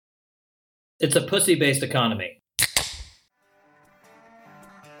It's a pussy-based economy.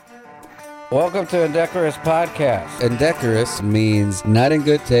 Welcome to Indecorous Podcast. Indecorous means not in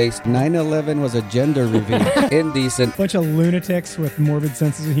good taste. 9/11 was a gender reveal. Indecent. Bunch of lunatics with morbid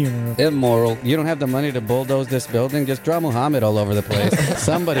senses of humor. Immoral. You don't have the money to bulldoze this building? Just draw Muhammad all over the place.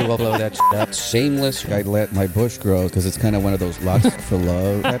 Somebody will blow that shit up. Shameless. I let my bush grow because it's kind of one of those lots for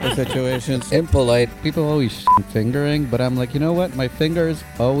love type of situations. Impolite. People always fingering, but I'm like, you know what? My finger's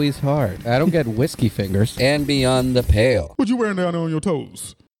always hard. I don't get whiskey fingers. And beyond the pale. What you wearing down there on your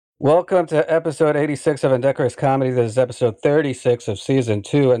toes? Welcome to episode 86 of Indecorous Comedy. This is episode 36 of season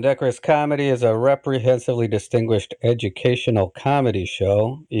 2. Indecorous Comedy is a reprehensively distinguished educational comedy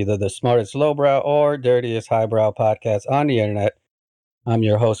show, either the smartest lowbrow or dirtiest highbrow podcast on the internet. I'm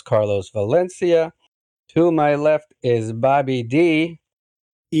your host, Carlos Valencia. To my left is Bobby D.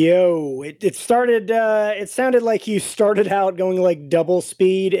 Yo, it started, it sounded like you started out going like double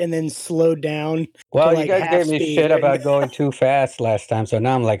speed and then slowed down. Well, like you guys gave me speed, shit right? about going too fast last time, so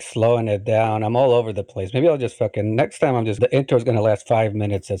now I'm like slowing it down. I'm all over the place. Maybe I'll just next time the intro's going to last 5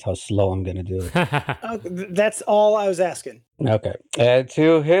 minutes. That's how slow I'm going to do it. That's all I was asking. Okay. And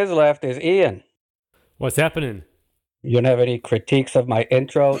to his left is Ian. What's happening? You don't have any critiques of my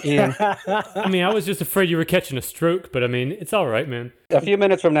intro, Ian? I mean, I was just afraid you were catching a stroke, but I mean, it's all right, man. A few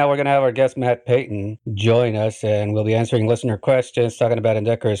minutes from now, we're going to have our guest, Matt Payton, join us, and we'll be answering listener questions, talking about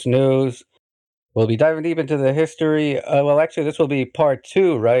Indecorous news. We'll be diving deep into the history. Actually, this will be part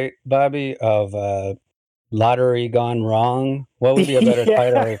 2, right, Bobby, of Lottery Gone Wrong. What would be a better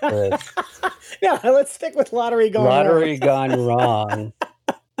title for this? Yeah, let's stick with Lottery Gone Wrong. Lottery Gone Wrong.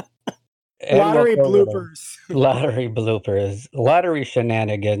 And Lottery bloopers. Lottery bloopers. Lottery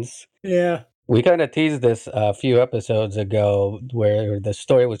shenanigans. Yeah. We kind of teased this a few episodes ago where the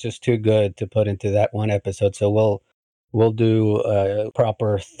story was just too good to put into that one episode. So we'll do a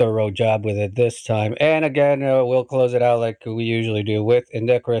proper, thorough job with it this time. And again, we'll close it out like we usually do with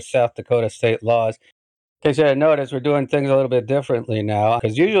Indecorous South Dakota state laws. In case you hadn't noticed, we're doing things a little bit differently now.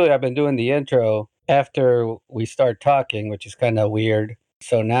 Because usually I've been doing the intro after we start talking, which is kind of weird.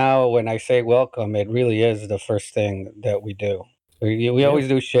 So now when I say welcome, it really is the first thing that we do. We always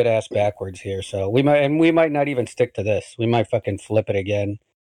do shit ass backwards here. So we might not even stick to this. We might fucking flip it again.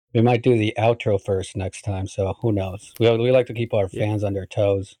 We might do the outro first next time. So who knows? We like to keep our fans on their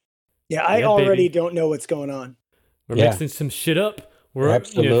toes. Yeah, I already don't know what's going on. We're mixing some shit up. We're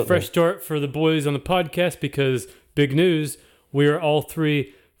fresh start for the boys on the podcast because big news, we are all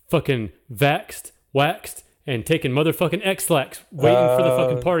three fucking vaxxed, waxed, and taking motherfucking X-Lax, waiting for the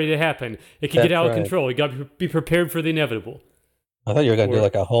fucking party to happen. It can get out of control. You got to be prepared for the inevitable. I thought you were going to do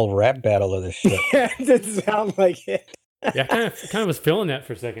like a whole rap battle of this shit. It didn't sound like it. Yeah, I kind of was feeling that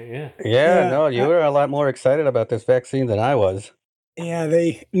for a second, yeah. Yeah, no, you were a lot more excited about this vaccine than I was. Yeah,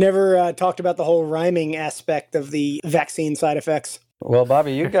 they never talked about the whole rhyming aspect of the vaccine side effects. Well,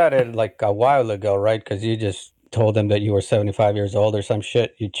 Bobby, you got it like a while ago, right? Because you just told them that you were 75 years old or some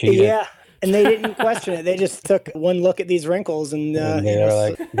shit. You cheated. Yeah. And they didn't question it. They just took one look at these wrinkles and they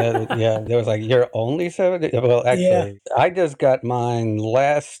were like, there was like, you're only 70? Well, actually, I just got mine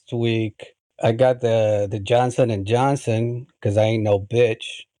last week. I got the Johnson & Johnson because I ain't no bitch.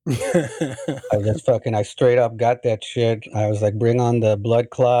 I straight up got that shit. I was like, bring on the blood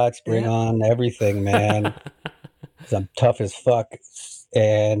clots, bring on everything, man. 'Cause I'm tough as fuck.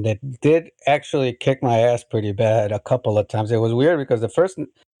 And it did actually kick my ass pretty bad a couple of times. It was weird because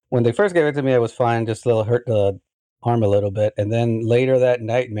when they first gave it to me, I was fine, just a little hurt the arm a little bit. And then later that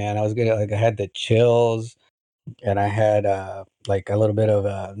night, man, I was getting I had the chills and I had like a little bit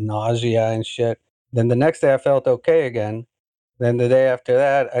of nausea and shit. Then the next day I felt okay again. Then the day after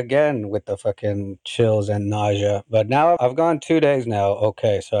that, again with the fucking chills and nausea. But now I've gone 2 days now.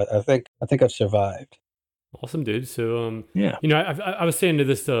 Okay, so I think I've survived. Awesome, dude. So, I was saying to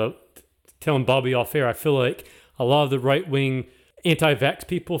this, telling Bobby off air, I feel like a lot of the right-wing anti-vax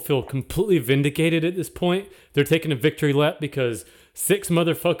people feel completely vindicated at this point. They're taking a victory lap because 6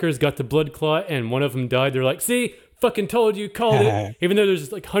 motherfuckers got the blood clot and one of them died. They're like, see, fucking told you, called it. Even though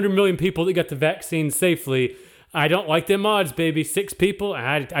there's like 100 million people that got the vaccine safely, I don't like them odds, baby. 6 people,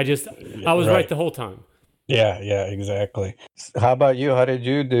 I was right the whole time. Yeah, exactly. How about you? How did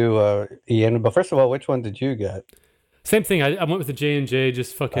you do, Ian? But first of all, which one did you get? Same thing. I went with the J&J,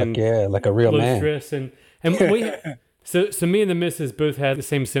 just fucking like a real low man. Stress and we. So me and the missus both had the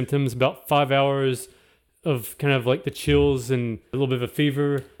same symptoms, about 5 hours of kind of like the chills and a little bit of a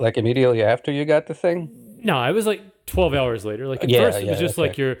fever. Like immediately after you got the thing? No, it was like 12 hours later. Like at first it was just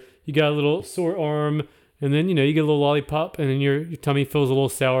like you got a little sore arm and then, you get a little lollipop and then your tummy feels a little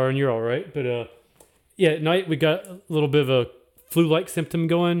sour and you're all right. But at night we got a little bit of a flu-like symptom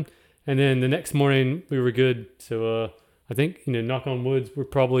going. And then the next morning we were good. So I think, knock on woods, we're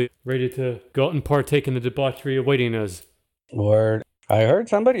probably ready to go out and partake in the debauchery awaiting us. Word. I heard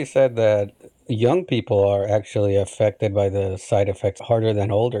somebody said that young people are actually affected by the side effects harder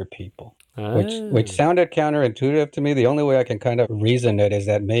than older people, which sounded counterintuitive to me. The only way I can kind of reason it is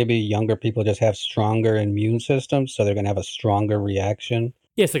that maybe younger people just have stronger immune systems, so they're going to have a stronger reaction.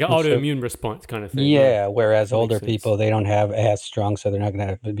 Yeah, it's like an autoimmune response kind of thing. Yeah, whereas older people, they don't have as strong, so they're not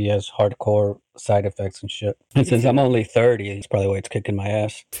going to be as hardcore side effects and shit. And since I'm only 30, it's probably why it's kicking my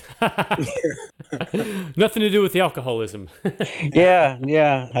ass. Nothing to do with the alcoholism.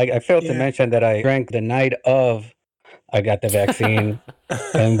 Yeah. I failed to mention that I drank the night of I got the vaccine,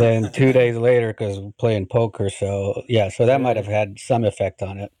 and then 2 days later because playing poker. So that might have had some effect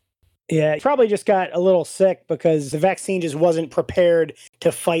on it. Yeah, probably just got a little sick because the vaccine just wasn't prepared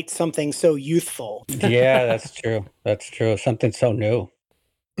to fight something so youthful. Yeah, that's true. That's true. Something so new.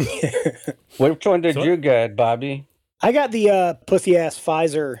 Which one did you get, Bobby? I got the pussy-ass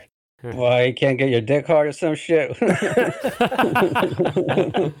Pfizer. Why, you can't get your dick hard or some shit?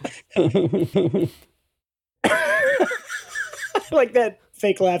 Like that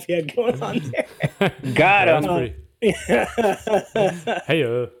fake laugh you had going on there. Got him.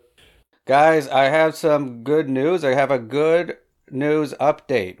 Hey, guys, I have some good news. I have a good news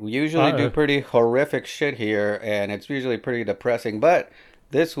update. We usually do pretty horrific shit here, and it's usually pretty depressing. But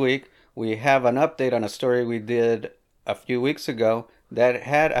this week, we have an update on a story we did a few weeks ago that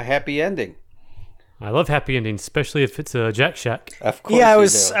had a happy ending. I love happy endings, especially if it's a Jack Shack. Of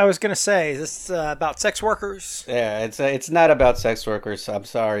course, I was gonna say, is this about sex workers? Yeah, it's not about sex workers. I'm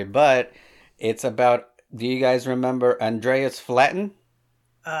sorry, but it's about. Do you guys remember Andreas Flatten?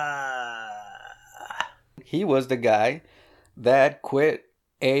 He was the guy that quit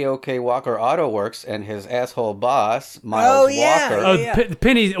AOK Walker Auto Works and his asshole boss, Miles Walker. The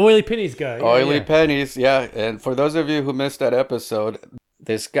pennies, oily pennies guy. Pennies, yeah. And for those of you who missed that episode,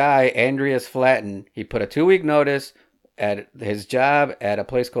 this guy, Andreas Flatten, he put a 2-week notice at his job at a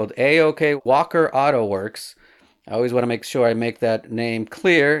place called AOK Walker Auto Works. I always want to make sure I make that name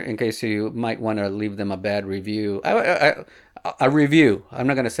clear in case you might want to leave them a bad review. A review. I'm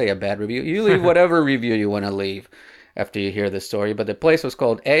not going to say a bad review. You leave whatever review you want to leave after you hear the story. But the place was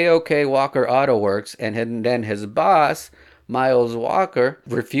called AOK Walker Auto Works, and then his boss, Miles Walker,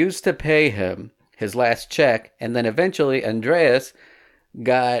 refused to pay him his last check. And then eventually Andreas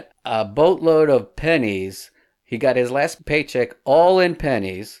got a boatload of pennies. He got his last paycheck all in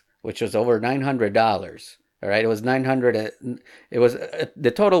pennies, which was over $900. All right, it was 900. It was the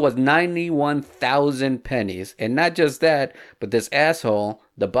total was 91,000 pennies, and not just that, but this asshole,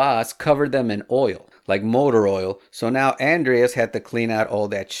 the boss, covered them in oil, like motor oil. So now Andreas had to clean out all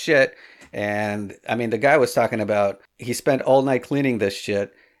that shit, and I mean, the guy was talking about he spent all night cleaning this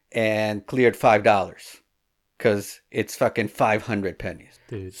shit and cleared $5 because it's fucking 500 pennies.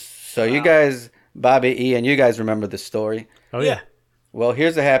 Dude. So you guys, Bobby, Ian, you guys remember the story? Oh yeah. Well,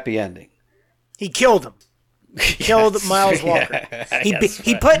 here's a happy ending. He killed him. Killed Miles Walker.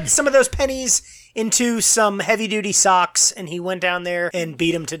 He put some of those pennies into some heavy-duty socks, and he went down there and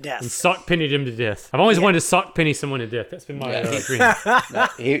beat him to death. And sock pennied him to death. I've always wanted to sock penny someone to death. That's been my dream.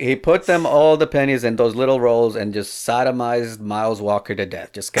 He put them, all the pennies, in those little rolls and just sodomized Miles Walker to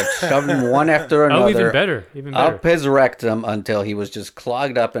death. Just kept shoving them one after another. Oh, even better. Up his rectum until he was just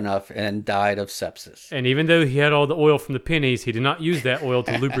clogged up enough and died of sepsis. And even though he had all the oil from the pennies, he did not use that oil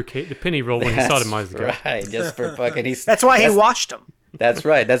to lubricate the penny roll when he sodomized the guy. Right, just for fucking... That's why he washed them. That's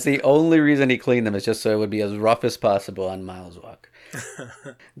right. That's the only reason he cleaned them, is just so it would be as rough as possible on Miles Walker.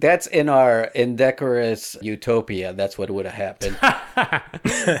 That's in our indecorous utopia. That's what would have happened.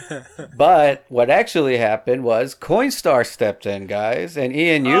 But what actually happened was Coinstar stepped in, guys. And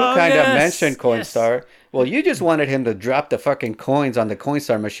Ian, you of mentioned Coinstar. Yes. Well, you just wanted him to drop the fucking coins on the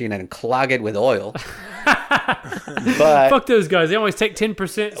Coinstar machine and clog it with oil. But fuck those guys. They always take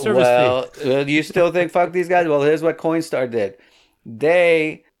 10% service fee. Well, you still think fuck these guys? Well, here's what Coinstar did.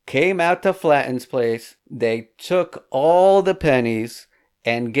 They came out to Flatten's place. They took all the pennies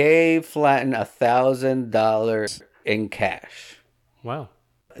and gave Flatten $1,000 in cash. Wow.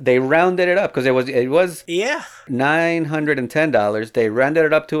 They rounded it up because it was $910. They rounded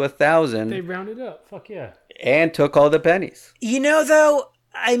it up to $1,000. They rounded up. Fuck yeah. And took all the pennies. You know, though,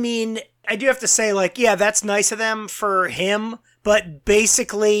 I mean, I do have to say, like, yeah, that's nice of them for him. But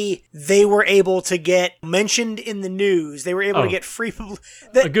basically, they were able to get mentioned in the news. They were able to get free...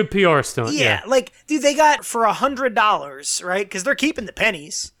 a good PR stunt, yeah. Like, dude, they got for $100, right? Because they're keeping the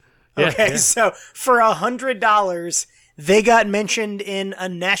pennies. Okay, so for $100, they got mentioned in a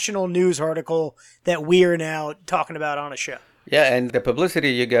national news article that we are now talking about on a show. Yeah, and the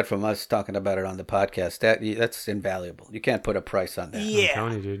publicity you get from us talking about it on the podcast, that's invaluable. You can't put a price on that.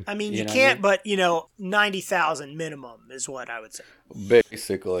 Yeah. You, dude. I mean, you can't, but, 90,000 minimum is what I would say.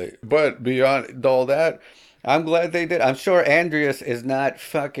 Basically. But beyond all that, I'm glad they did. I'm sure Andreas is not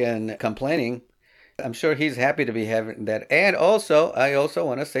fucking complaining. I'm sure he's happy to be having that. And also, I also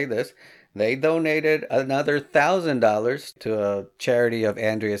want to say this. They donated another $1,000 to a charity of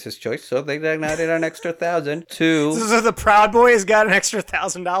Andreas's choice. So they donated an extra $1,000 to... So the Proud Boy has got an extra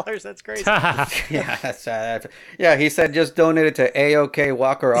 $1,000? That's crazy. Yeah, he said just donate it to AOK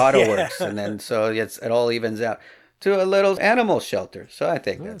Walker Auto Works. And then so it all evens out to a little animal shelter. So I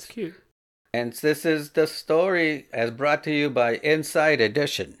think that's cute. And this is the story as brought to you by Inside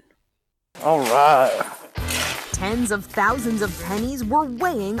Edition. All right. Tens of thousands of pennies were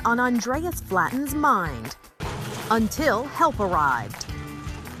weighing on Andreas Flatten's mind until help arrived.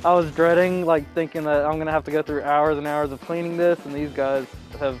 I was dreading, thinking that I'm going to have to go through hours and hours of cleaning this, and these guys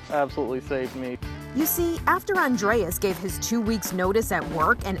have absolutely saved me. You see, after Andreas gave his 2 weeks' notice at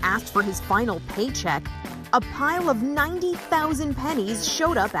work and asked for his final paycheck, a pile of 90,000 pennies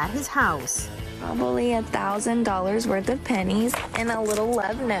showed up at his house. Probably $1,000 worth of pennies and a little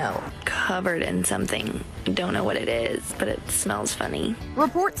love note covered in something. Don't know what it is, but it smells funny.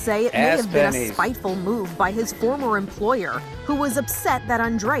 Reports say it may have been a spiteful move by his former employer, who was upset that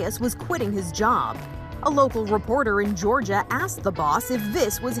Andreas was quitting his job. A local reporter in Georgia asked the boss if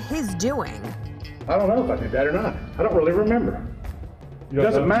this was his doing. I don't know if I did that or not. I don't really remember. It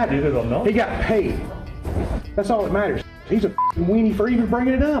doesn't matter. You don't know? He got paid. That's all that matters. He's a weenie for even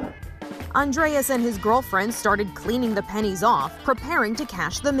bringing it up. Andreas and his girlfriend started cleaning the pennies off, preparing to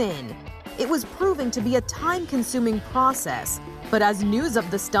cash them in. It was proving to be a time-consuming process, but as news of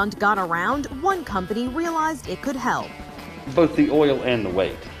the stunt got around, one company realized it could help. Both the oil and the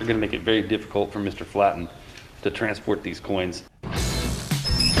weight are going to make it very difficult for Mr. Flatten to transport these coins.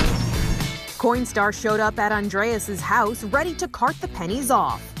 Coinstar showed up at Andreas's house, ready to cart the pennies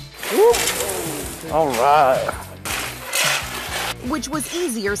off. Woo! All right. Which was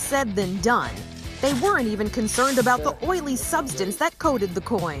easier said than done. They weren't even concerned about the oily substance that coated the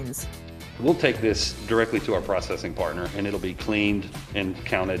coins. We'll take this directly to our processing partner, and it'll be cleaned and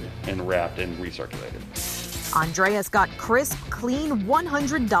counted and wrapped and recirculated. Andreas got crisp, clean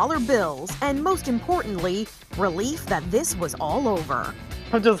 $100 bills, and most importantly, relief that this was all over.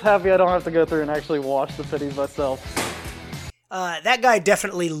 I'm just happy I don't have to go through and actually wash the pennies myself. That guy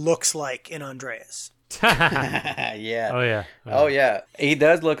definitely looks like an Andreas. Yeah. Oh yeah. Oh yeah. He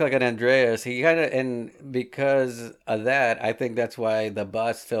does look like an Andreas. He kind of, and because of that, I think that's why the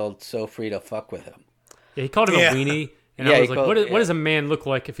boss felt so free to fuck with him. Yeah, he called him a weenie, and I was like, what does a man look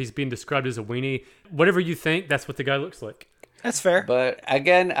like if he's being described as a weenie? Whatever you think, that's what the guy looks like. That's fair. But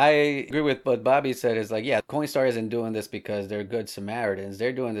again, I agree with what Bobby said. Is like, yeah, Coinstar isn't doing this because they're good Samaritans.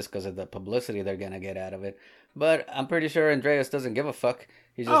 They're doing this because of the publicity they're gonna get out of it. But I'm pretty sure Andreas doesn't give a fuck.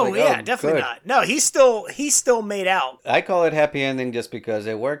 He's just definitely not. No, he's still made out. I call it happy ending just because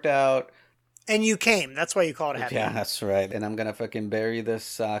it worked out. And you came. That's why you call it happy ending. Yeah, that's right. And I'm gonna fucking bury this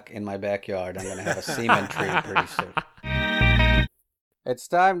sock in my backyard. I'm gonna have a semen tree pretty soon. It's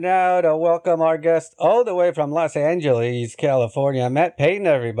time now to welcome our guest all the way from Los Angeles, California, Matt Payton,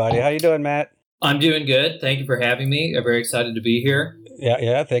 everybody. How you doing, Matt? I'm doing good. Thank you for having me. I'm very excited to be here.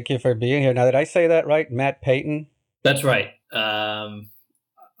 Yeah. Thank you for being here. Now, did I say that right? Matt Payton? That's right. I'm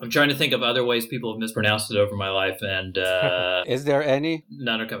trying to think of other ways people have mispronounced it over my life, and is there any?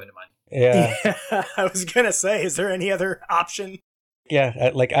 None are coming to mind. Yeah. I was going to say, is there any other option? Yeah,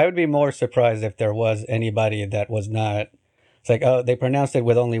 I would be more surprised if there was anybody that was not. It's like, oh, they pronounced it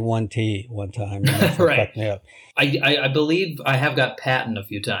with only one T one time. Right. I believe I have got Patton a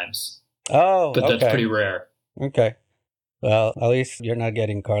few times. Oh, but that's pretty rare. Okay. Well, at least you're not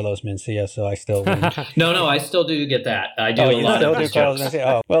getting Carlos Mencia, so I still win. No, I still do get that. I do a lot of those jokes.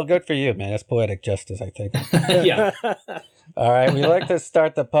 Oh, well, good for you, man. That's poetic justice, I think. Yeah. All right. We like to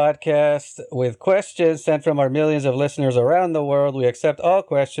start the podcast with questions sent from our millions of listeners around the world. We accept all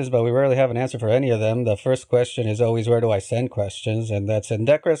questions, but we rarely have an answer for any of them. The first question is always, where do I send questions? And that's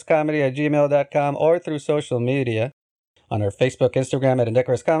indecorouscomedy@gmail.com or through social media. On our Facebook, Instagram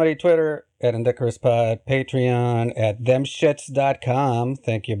 @IndecorousComedy, Twitter @IndecorousPod, Patreon @themshits.com.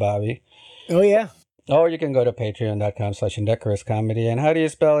 Thank you, Bobby. Oh, yeah. Or you can go to patreon.com/IndecorousComedy. And how do you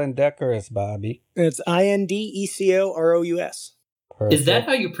spell indecorous, Bobby? It's INDECOROUS. Perfect. Is that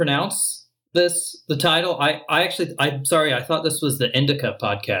how you pronounce the title. I'm sorry. I thought this was the Indica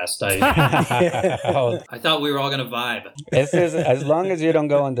podcast. I thought we were all going to vibe. This is, as long as you don't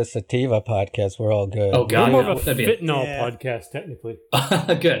go on the Sativa podcast, we're all good. Oh, God. We're more of a fentanyl podcast, technically.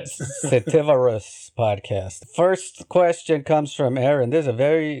 Good. Sativarous podcast. First question comes from Aaron. This is a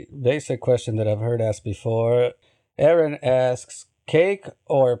very basic question that I've heard asked before. Aaron asks, cake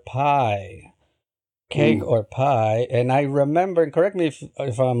or pie? Cake or pie? And I remember, and correct me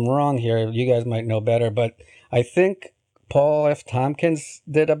if I'm wrong here, you guys might know better, but I think Paul F. Tompkins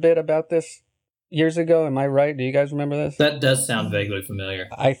did a bit about this years ago. Am I right? Do you guys remember this? That does sound vaguely familiar.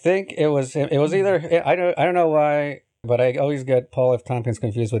 I think it was either, I don't know why, but I always get Paul F. Tompkins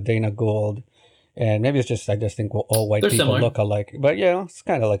confused with Dana Gould. And maybe it's just, I just think all white people similar. look alike. But, you know, it's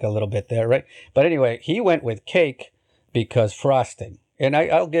kind of like a little bit there, right? But anyway, he went with cake because frosting. And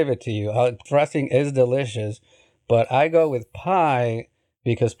I'll give it to you. Frosting is delicious. But I go with pie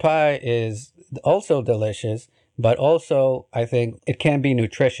because pie is also delicious. But also, I think it can be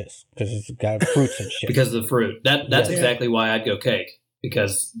nutritious because it's got fruits and shit. Because of the fruit. That's exactly why I'd go cake.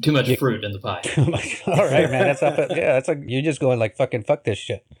 Because too much fruit in the pie. All right, man. That's like you're just going like fucking fuck this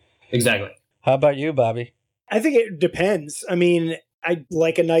shit. Exactly. How about you, Bobby? I think it depends. I mean, I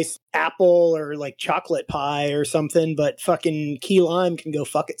like a nice apple or like chocolate pie or something, but fucking key lime can go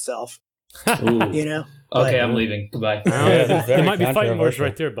fuck itself. You know? Okay, I'm leaving. Goodbye. There might be fighting words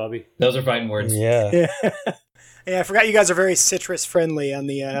right there, Bobby. Those are fighting words. Yeah. Yeah, I forgot you guys are very citrus friendly on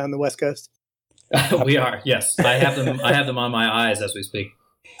the West Coast. We are, yes. I have them on my eyes as we speak.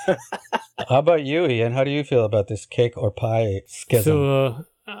 How about you, Ian? How do you feel about this cake or pie schism? So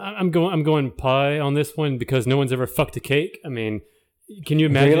I'm going pie on this one because no one's ever fucked a cake. I mean, can you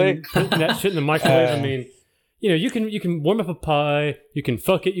imagine putting that shit in the microwave? I mean, you know, you can warm up a pie, you can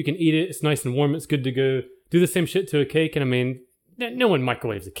fuck it, you can eat it. It's nice and warm. It's good to go. Do the same shit to a cake, and I mean, no one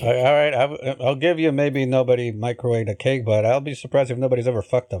microwaves a cake. All right, I'll give you maybe nobody microwaved a cake, but I'll be surprised if nobody's ever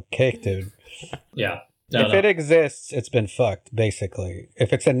fucked a cake, dude. Yeah. If it exists, it's been fucked, basically.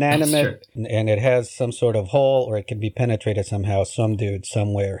 If it's inanimate and it has some sort of hole or it can be penetrated somehow, some dude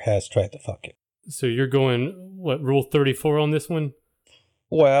somewhere has tried to fuck it. So you're going, what, Rule 34 on this one?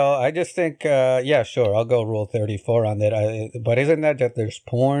 Well, I just think, yeah, sure, I'll go Rule 34 on that. But isn't that there's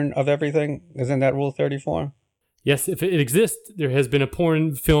porn of everything? Isn't that Rule 34? Yes, if it exists, there has been a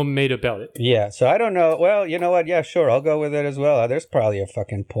porn film made about it. Yeah, so I don't know. Well, you know what? Yeah, sure, I'll go with it as well. There's probably a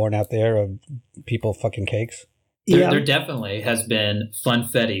fucking porn out there of people fucking cakes. There definitely has been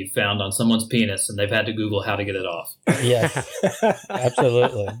funfetti found on someone's penis, and they've had to Google how to get it off. Yes,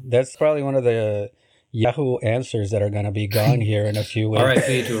 absolutely. That's probably one of the Yahoo answers that are going to be gone here in a few weeks.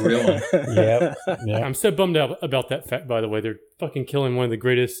 R.I.P. to a real one. Yep. I'm so bummed out about that fact, by the way. They're fucking killing one of the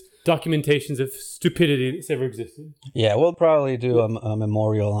greatest documentations of stupidity that's ever existed. Yeah, we'll probably do a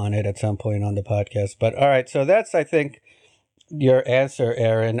memorial on it at some point on the podcast. But all right, so that's, I think, your answer,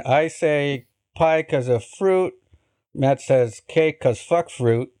 Aaron. I say pie because of fruit. Matt says cake because fuck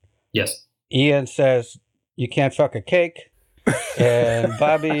fruit. Yes. Ian says you can't fuck a cake. And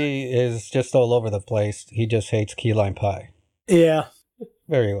Bobby is just all over the place. He just hates key lime pie. Yeah.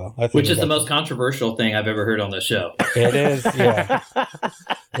 Very well. Which is the most controversial thing I've ever heard on this show. It is, yeah.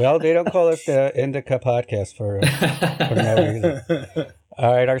 Well, they don't call us the Indica podcast for no reason.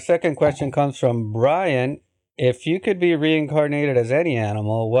 All right, our second question comes from Brian. If you could be reincarnated as any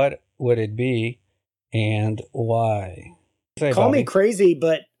animal, what would it be and why? Call me crazy,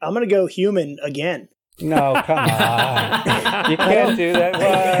 but I'm going to go human again. No, come on. You can't do that.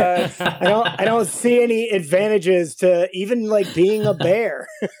 What? I don't see any advantages to even like being a bear.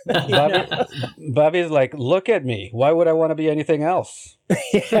 Bobby's like, look at me. Why would I want to be anything else?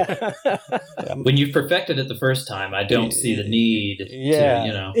 Yeah. When you've perfected it the first time, I don't see the need to,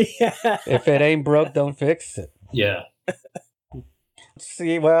 you know. Yeah. If it ain't broke, don't fix it. Yeah.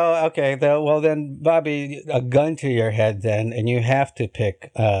 See, well, okay. Then, Bobby, a gun to your head then, and you have to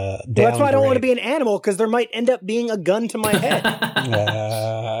pick that's why I don't want to be an animal, because there might end up being a gun to my head.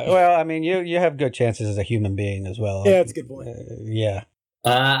 Well, I mean, you have good chances as a human being as well. Yeah, that's a good point. Yeah.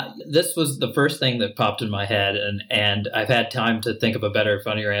 This was the first thing that popped in my head, and I've had time to think of a better,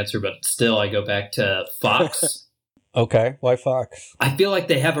 funnier answer, but still I go back to fox. Okay, why fox? I feel like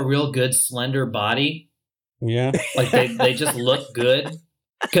they have a real good, slender body. Yeah, like they just look good.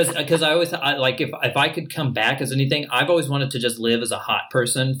 Because I always like if I could come back as anything, I've always wanted to just live as a hot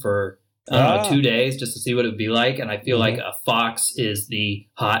person for 2 days just to see what it would be like, and I feel like a fox is the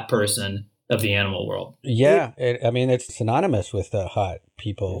hot person of the animal world. Yeah, I mean it's synonymous with the hot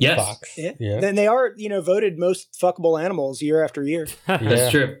people. Yes. Fox. Yeah. Then they are voted most fuckable animals year after year. That's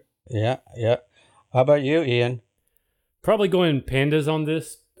true. Yeah. How about you, Ian? Probably going pandas on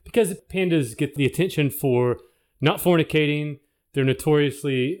this. Because pandas get the attention for not fornicating, they're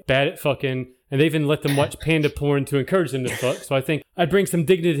notoriously bad at fucking, and they even let them watch panda porn to encourage them to fuck. So I think I'd bring some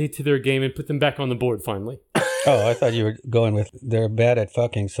dignity to their game and put them back on the board finally. Oh, I thought you were going with they're bad at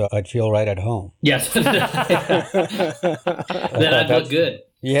fucking, so I'd feel right at home. Yes. Then I'd look good.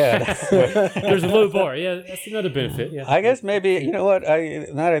 Yeah. There's a low bar. Yeah, that's another benefit. Yeah. I guess maybe, you know what? Now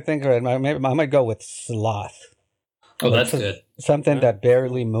that I think of it, maybe I might go with sloth. Oh, that's good. Something that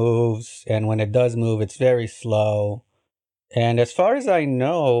barely moves, and when it does move, it's very slow. And as far as I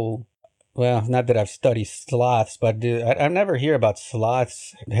know, well, not that I've studied sloths, but I never hear about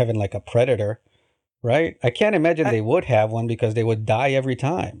sloths having like a predator, right? I can't imagine they would have one because they would die every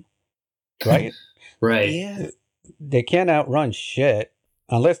time, right? Right. Yeah. They can't outrun shit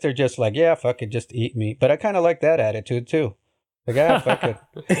unless they're just like, yeah, fuck it, just eat me. But I kind of like that attitude too. Like, yeah, fuck it.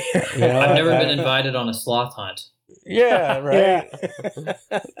 You know, I've never been invited on a sloth hunt. Yeah, right.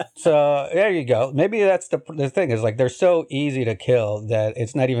 So there you go. Maybe that's the thing is like they're so easy to kill that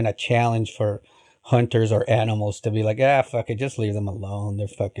it's not even a challenge for hunters or animals to be like, fuck it, just leave them alone. They're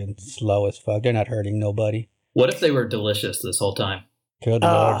fucking slow as fuck. They're not hurting nobody. What if they were delicious this whole time? Good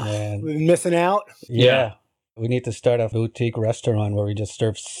Lord, man. We've been missing out. Yeah. We need to start a boutique restaurant where we just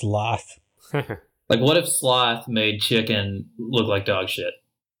serve sloth. Like, what if sloth made chicken look like dog shit?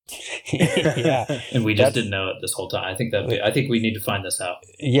 Yeah. And we just didn't know it this whole time. I think we need to find this out.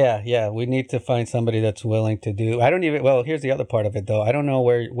 Yeah. We need to find somebody that's willing to do. Here's the other part of it though. I don't know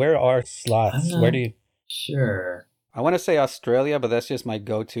where are sloths? Where do you? Sure. I want to say Australia, but that's just my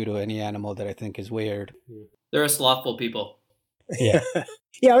go-to to any animal that I think is weird. There are slothful people. Yeah.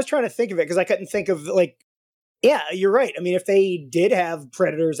 Yeah, I was trying to think of it because I couldn't think of yeah, you're right. I mean, if they did have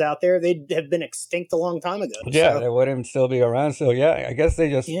predators out there, they'd have been extinct a long time ago. Yeah, they wouldn't still be around. So yeah, I guess they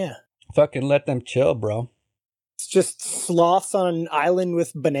just fucking let them chill, bro. It's just sloths on an island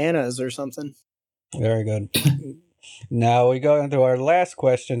with bananas or something. Very good. Now we go into our last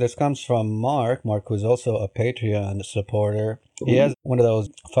question. This comes from Mark. Mark, who's also a Patreon supporter. He has one of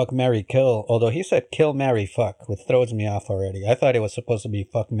those fuck, marry, kill. Although he said kill, marry, fuck, which throws me off already. I thought it was supposed to be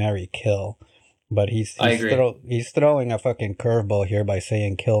fuck, marry, kill. But he's throwing a fucking curveball here by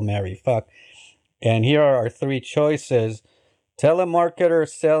saying kill, marry, fuck. And here are our three choices. Telemarketer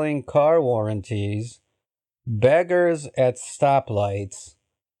selling car warranties, beggars at stoplights,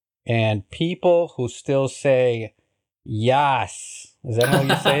 and people who still say yas. Is that how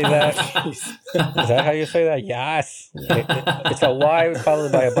you say that? Is that how you say that? Yas. It's a Y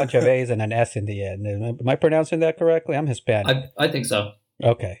followed by a bunch of A's and an S in the end. Am I pronouncing that correctly? I'm Hispanic. I think so.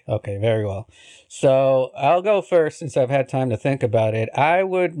 Okay, very well. So I'll go first since I've had time to think about it. I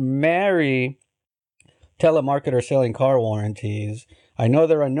would marry telemarketer selling car warranties. I know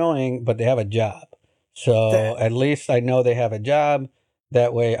they're annoying, but they have a job. So at least I know they have a job.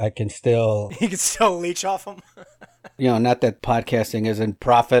 That way I can still... You can still leech off them. Not that podcasting isn't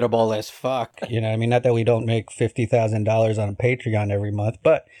profitable as fuck. I mean, not that we don't make $50,000 on Patreon every month,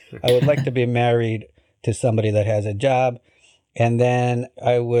 but I would like to be married to somebody that has a job. And then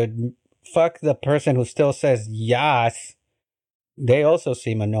I would fuck the person who still says yas. They also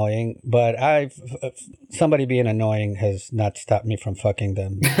seem annoying, but somebody being annoying has not stopped me from fucking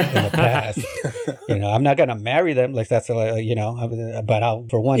them in the past. I'm not gonna marry them like that's but I'll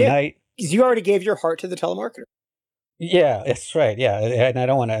for one night. Because you already gave your heart to the telemarketer. Yeah, that's right. Yeah, and I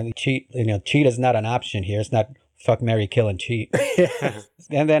don't want to cheat. Cheat is not an option here. It's not fuck, marry, kill, and cheat.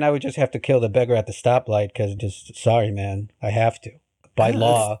 And then I would just have to kill the beggar at the stoplight because sorry, man, I have to. By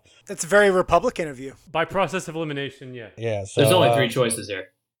law. That's very Republican of you. By process of elimination, yeah. Yeah. So, there's only three choices here.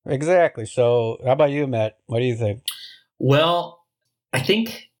 Exactly. So how about you, Matt? What do you think? Well, I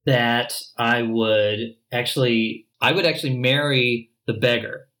think that I would actually marry the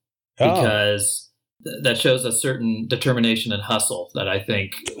beggar because that shows a certain determination and hustle that I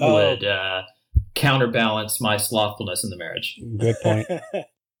think would counterbalance my slothfulness in the marriage. Good point.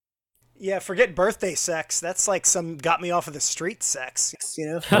 Yeah, forget birthday sex. That's like some got me off of the street sex.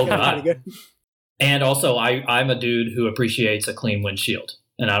 Oh, God. And also, I'm a dude who appreciates a clean windshield,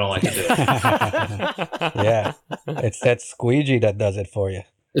 and I don't like to do it. Yeah, it's that squeegee that does it for you.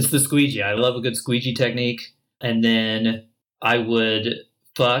 It's the squeegee. I love a good squeegee technique. And then I would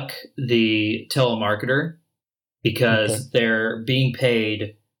fuck the telemarketer because they're being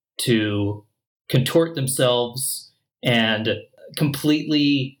paid to contort themselves and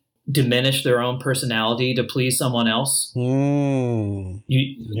completely diminish their own personality to please someone else. You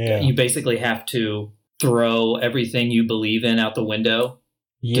basically have to throw everything you believe in out the window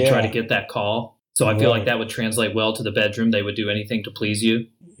to try to get that call. So I feel like that would translate well to the bedroom. They would do anything to please you.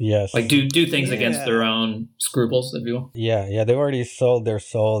 Yes. Like do things against their own scruples, if you will. Yeah. They've already sold their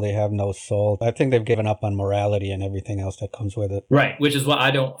soul. They have no soul. I think they've given up on morality and everything else that comes with it. Right. Which is what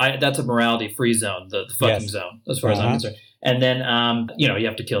that's a morality free zone, the fucking zone, as far as I'm concerned. And then, you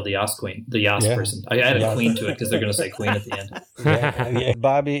have to kill the Yas queen, the Yas person. I added queen to it because they're going to say queen at the end. Yeah.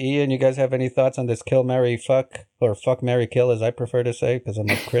 Bobby, Ian, you guys have any thoughts on this kill, marry, fuck, or fuck, marry, kill, as I prefer to say, because I'm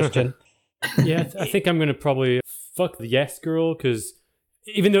a Christian? Yeah, I think I'm going to probably fuck the yes girl, because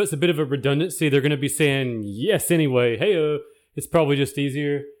even though it's a bit of a redundancy, they're going to be saying yes anyway. Hey, it's probably just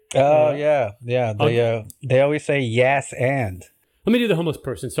easier. Oh, yeah. They always say yes and. Let me do the homeless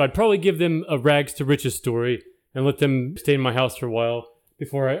person. So I'd probably give them a rags to riches story and let them stay in my house for a while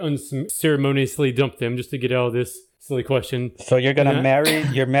before I unceremoniously dump them, just to get out of this silly question. So you're going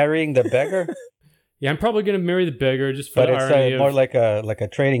to you're marrying the beggar? Yeah, I'm probably going to marry the beggar just for the irony. But it's more like a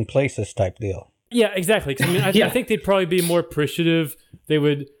trading places type deal. Yeah, exactly. 'Cause, I think they'd probably be more appreciative. They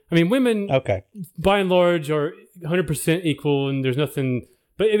would, women, by and large, are 100% equal, and there's nothing,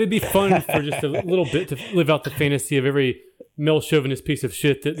 but it would be fun for just a little bit to live out the fantasy of every male chauvinist piece of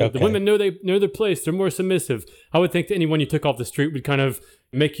shit that the women know their place. They're more submissive. I would think that anyone you took off the street would kind of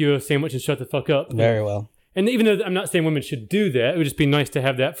make you a sandwich and shut the fuck up. Very well. And even though I'm not saying women should do that, it would just be nice to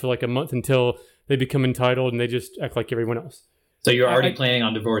have that for like a month until they become entitled and they just act like everyone else. So you're already planning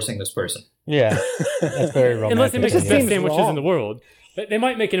on divorcing this person? Yeah, that's very romantic. Unless they make the best sandwiches in the world. They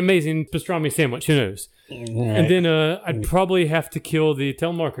might make an amazing pastrami sandwich, who knows? Right. And then I'd probably have to kill the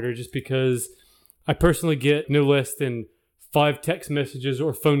telemarketer just because I personally get no less than 5 text messages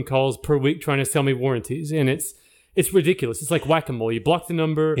or phone calls per week trying to sell me warranties. And it's ridiculous. It's like whack-a-mole. You block the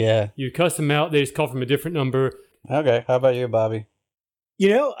number, you cuss them out, they just call from a different number. Okay, how about you, Bobby?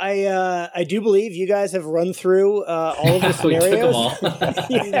 I do believe you guys have run through all of the scenarios.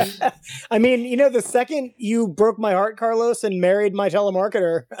 The second you broke my heart, Carlos, and married my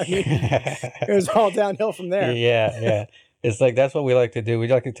telemarketer, it was all downhill from there. Yeah. It's like, that's what we like to do. We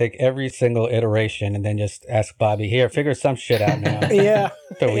like to take every single iteration and then just ask Bobby, here, figure some shit out now.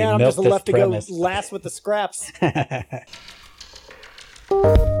 I'm just left to go last with the scraps.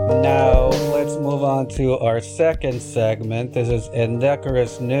 Now, let's move on to our second segment. This is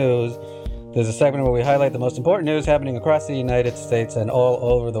Indecorous News. This is a segment where we highlight the most important news happening across the United States and all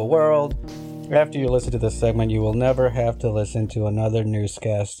over the world. After you listen to this segment, you will never have to listen to another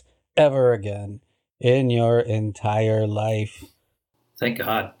newscast ever again in your entire life. Thank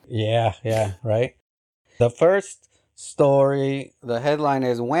God. Yeah, right? The first story, the headline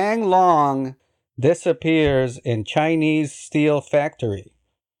is Wang Long disappears in Chinese steel factory.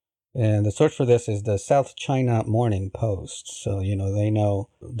 And the source for this is the South China Morning Post. So, they know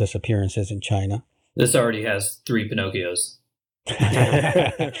disappearances in China. This already has 3 Pinocchios.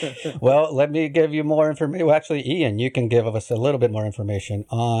 Well, let me give you more information. Well, actually, Ian, you can give us a little bit more information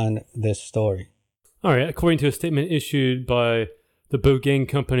on this story. All right. According to a statement issued by the Bogang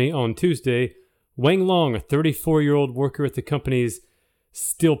Company on Tuesday, Wang Long, a 34-year-old worker at the company's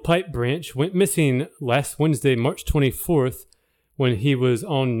steel pipe branch, went missing last Wednesday, March 24th, when he was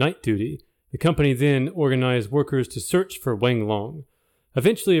on night duty. The company then organized workers to search for Wang Long.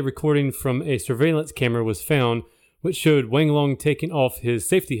 Eventually, a recording from a surveillance camera was found, which showed Wang Long taking off his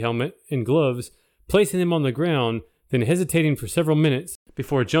safety helmet and gloves, placing them on the ground, then hesitating for several minutes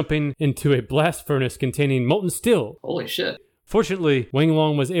before jumping into a blast furnace containing molten steel. Holy shit. Fortunately, Wang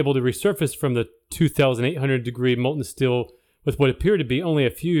Long was able to resurface from the 2,800-degree molten steel with what appeared to be only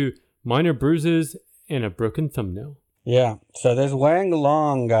a few minor bruises and a broken thumbnail. Yeah, so this Wang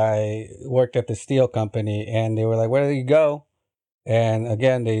Long guy worked at the steel company, and they were like, where did he go? And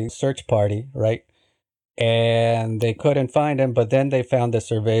again, the search party, right? And they couldn't find him, but then they found the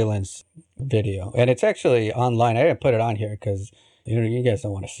surveillance video. And it's actually online. I didn't put it on here because, you guys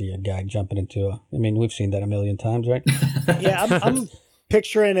don't want to see a guy jumping into we've seen that a million times, right? Yeah, I'm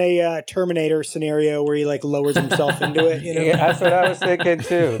picturing a Terminator scenario where he lowers himself into it. Yeah, that's what I was thinking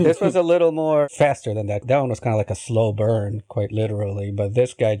too. This was a little more faster than that. That one was kind of like a slow burn, quite literally. But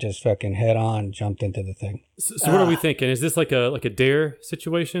this guy just fucking head on jumped into the thing. So what are we thinking? Is this like a dare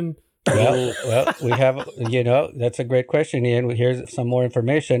situation? Well, we have, that's a great question, Ian. Here's some more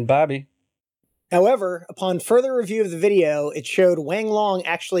information. Bobby. However, upon further review of the video, it showed Wang Long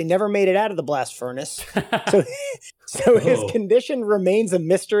actually never made it out of the blast furnace. So his condition remains a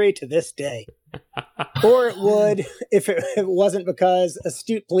mystery to this day. Or it would if it wasn't because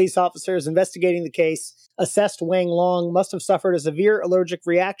astute police officers investigating the case assessed Wang Long must have suffered a severe allergic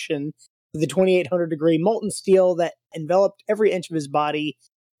reaction to the 2,800-degree molten steel that enveloped every inch of his body,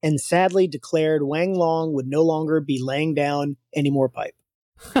 and sadly declared Wang Long would no longer be laying down any more pipe.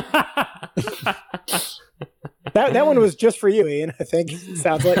 That one was just for you, Ian, I think.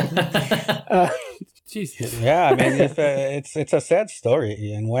 Sounds like. Jesus. Yeah, I mean, it's a sad story,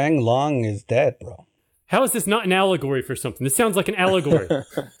 Ian. Wang Long is dead, bro. How is this not an allegory for something? This sounds like an allegory.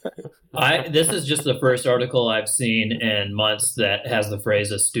 This is just the first article I've seen in months that has the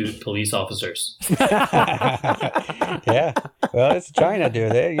phrase astute police officers. Yeah. Well, it's China,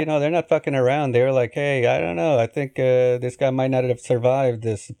 dude. They're not fucking around. They were like, hey, I don't know. I think this guy might not have survived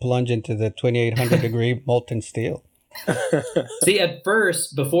this plunge into the 2,800 degree molten steel. See, at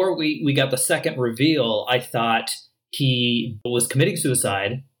first, before we got the second reveal, I thought he was committing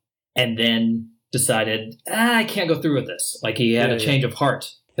suicide and then decided, I can't go through with this. Like he had a change of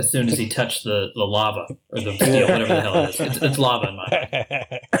heart as soon as he touched the lava or the steel, whatever the hell it is. It's lava in my mind.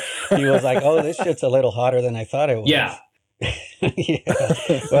 He was like, oh, this shit's a little hotter than I thought it was. Yeah.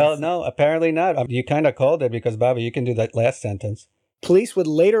 Yeah. Well, no, apparently not. You kind of called it because, Bobby, you can do that last sentence. Police would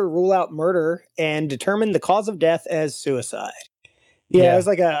later rule out murder and determine the cause of death as suicide. Yeah. It was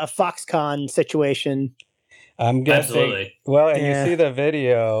like a Foxconn situation. I'm guessing. Absolutely. Well, and you see the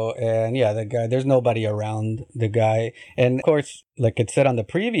video, and the guy, there's nobody around the guy. And of course, like it said on the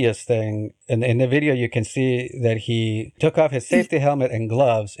previous thing, in the video, you can see that he took off his safety helmet and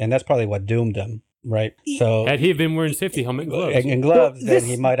gloves, and that's probably what doomed him, right? So had he been wearing safety helmet and gloves, then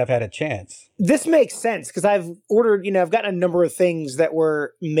he might have had a chance. This makes sense because I've ordered, I've gotten a number of things that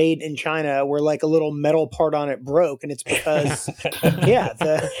were made in China where like a little metal part on it broke, and it's because,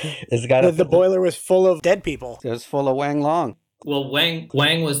 the boiler was full of dead people. It was full of Wang Long. Well,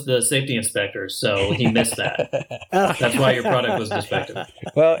 Wang was the safety inspector, so he missed that. That's why your product was defective.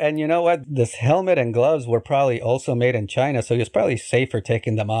 Well, and you know what? This helmet and gloves were probably also made in China, so he was probably safer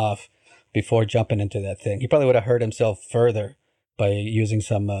taking them off before jumping into that thing. He probably would have hurt himself further by using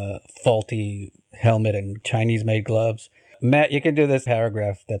some faulty helmet and Chinese-made gloves. Matt, you can do this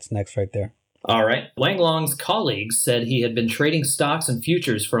paragraph that's next right there. All right. Wang Long's colleagues said he had been trading stocks and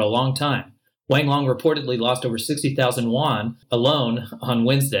futures for a long time. Wang Long reportedly lost over 60,000 yuan alone on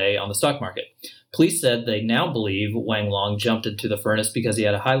Wednesday on the stock market. Police said they now believe Wang Long jumped into the furnace because he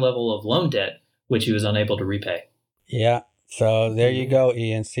had a high level of loan debt, which he was unable to repay. Yeah. So there you go,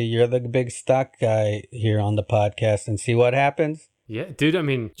 Ian. See, you're the big stock guy here on the podcast, and see what happens? Yeah, dude, I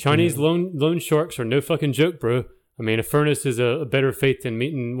mean, Chinese loan sharks are no fucking joke, bro. I mean, a furnace is a better fate than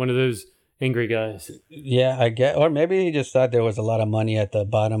meeting one of those angry guys. Yeah, I get, or maybe he just thought there was a lot of money at the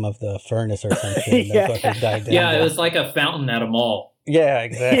bottom of the furnace or something. It was like a fountain at a mall. Yeah,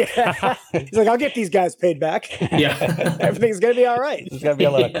 exactly. Yeah. He's like, I'll get these guys paid back. Yeah. Everything's going to be all right. There's going to be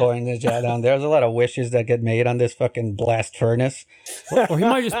a lot of coinage down there. There's a lot of wishes that get made on this fucking blast furnace. Or he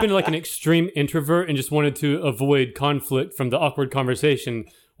might have just been like an extreme introvert and just wanted to avoid conflict from the awkward conversation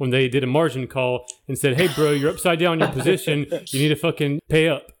when they did a margin call and said, hey, bro, you're upside down in your position. You need to fucking pay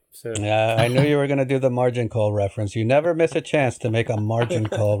up. So. Yeah, I knew you were going to do the margin call reference. You never miss a chance to make a margin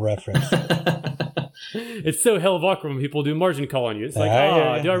call reference. It's so hell of awkward when people do margin call on you. It's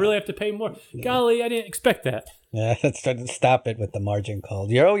like, do I really have to pay more? Golly, I didn't expect that. Yeah, stop it with the margin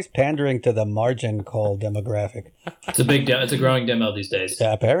call. You're always pandering to the margin call demographic. It's a growing demo these days.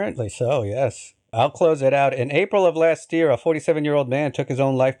 Yeah, apparently so, yes. I'll close it out. In April of last year, a 47-year-old man took his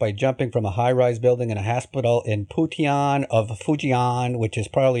own life by jumping from a high-rise building in a hospital in Putian of Fujian, which is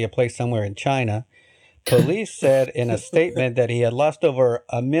probably a place somewhere in China. Police said in a statement that he had lost over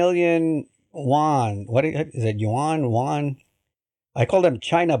 1 million yuan. What is it? Yuan? I call them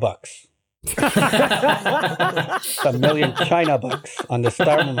China bucks. 1 million China bucks on the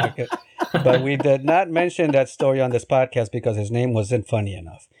stock market. But we did not mention that story on this podcast because his name wasn't funny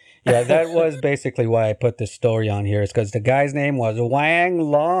enough. Yeah, that was basically why I put this story on here. Is because the guy's name was Wang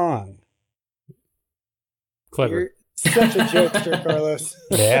Long. Clever. You're such a jokester, Carlos.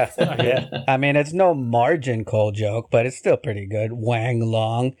 Yeah. I mean, it's no margin call joke, but it's still pretty good. Wang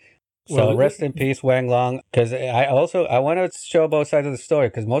Long. So rest in peace, Wang Long. Because I want to show both sides of the story.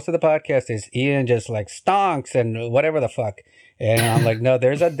 Because most of the podcast is Ian just like stonks and whatever the fuck. And I'm like, no,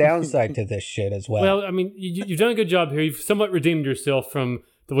 there's a downside to this shit as well. Well, I mean, you've done a good job here. You've somewhat redeemed yourself from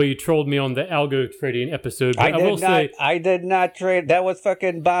the way you trolled me on the algo trading episode. But I did not trade. That was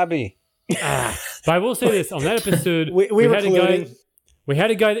fucking Bobby. But I will say this: on that episode, we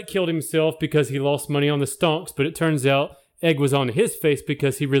had a guy that killed himself because he lost money on the stonks. But it turns out egg was on his face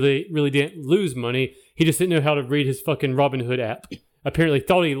because he really didn't lose money. He just didn't know how to read his fucking Robinhood app. Apparently,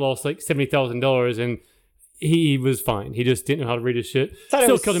 thought he lost like $70,000 and he was fine. He just didn't know how to read his shit.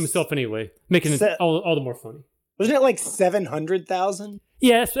 Still killed himself anyway, making it all the more funny. Wasn't it like 700,000?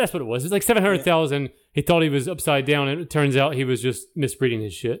 Yeah, that's what it was. It's like 700,000. He thought he was upside down, and it turns out he was just misreading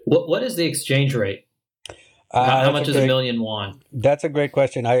his shit. What is the exchange rate? How much is a million won? That's a great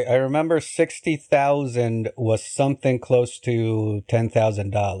question. I remember 60,000 was something close to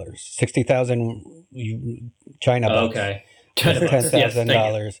 $10,000. 60,000 China bucks. Okay.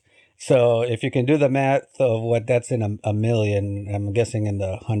 $10,000. So if you can do the math of what that's in a million, I'm guessing in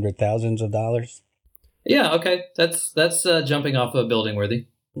the hundred thousands of dollars. Yeah. Okay. That's jumping off a building worthy.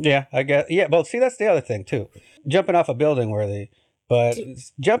 Yeah, I guess. Yeah. Well, see, that's the other thing too. Jumping off a building worthy. But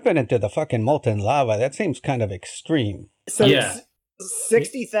jumping into the fucking molten lava, that seems kind of extreme. So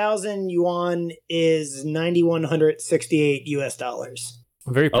 60,000 yuan is 9,168 US dollars.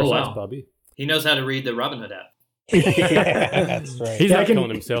 Very precise, Bobby. He knows how to read the Robinhood app. Yeah, that's right. He's not killing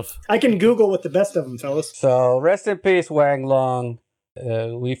himself. I can Google with the best of them, fellas. So rest in peace, Wang Long.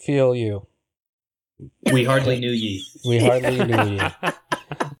 We feel you. We hardly knew ye. We hardly knew you.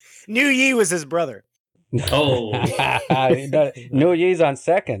 Knew Yi was his brother. Oh. New Ye's on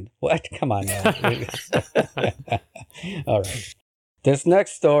second. What? Come on now. All right. This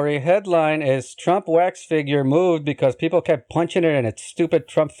next story, headline is Trump wax figure moved because people kept punching it in its stupid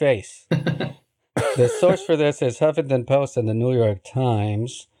Trump face. The source for this is Huffington Post and the New York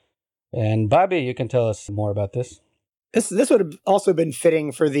Times. And Bobby, you can tell us more about this. This would have also been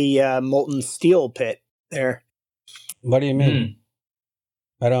fitting for the molten steel pit there. What do you mean?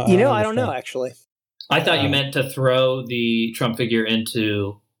 I don't know, actually. I thought you meant to throw the Trump figure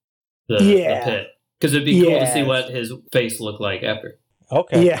into the pit. Because it'd be cool to see what his face looked like after.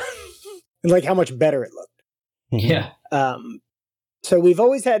 Okay. Yeah. And like how much better it looked. Yeah. So we've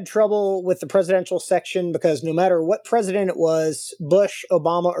always had trouble with the presidential section because no matter what president it was, Bush,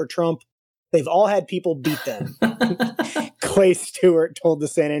 Obama, or Trump, they've all had people beat them. Clay Stewart told the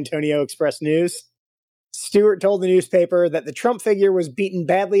San Antonio Express News. Stewart told the newspaper that the Trump figure was beaten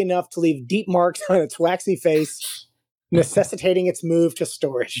badly enough to leave deep marks on its waxy face, necessitating its move to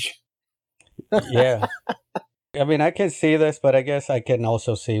storage. Yeah. I mean, I can see this, but I guess I can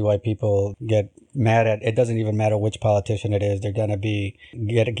also see why people get mad at it. Doesn't even matter which politician it is. They're going to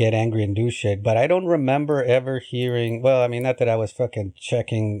get angry and do shit. But I don't remember ever hearing, well, I mean, not that I was fucking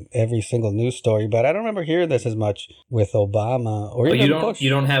checking every single news story, but I don't remember hearing this as much with Obama or even Bush. You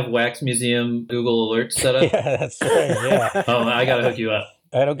don't have Wax Museum Google Alerts set up? Yeah, that's right. Yeah. Oh, I got to hook you up.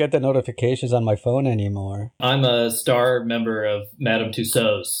 I don't get the notifications on my phone anymore. I'm a star member of Madame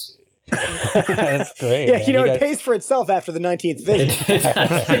Tussauds. That's great. Yeah, man. It pays for itself after the 19th visit.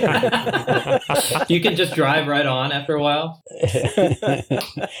 You can just drive right on after a while.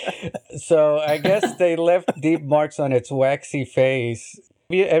 So I guess they left deep marks on its waxy face.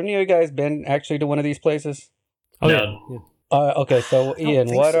 Have any of you guys been actually to one of these places? Oh, yeah. Okay, so Ian,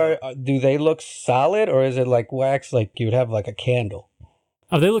 do they look solid or is it like wax like you'd have like a candle?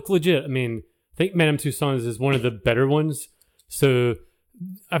 Oh, they look legit. I mean, I think Madame Tussauds is one of the better ones. So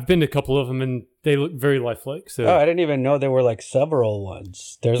I've been to a couple of them, and they look very lifelike. So I didn't even know there were like several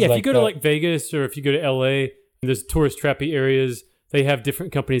ones. If you go to like Vegas or if you go to LA, there's tourist trappy areas. They have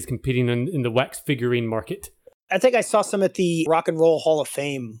different companies competing in the wax figurine market. I think I saw some at the Rock and Roll Hall of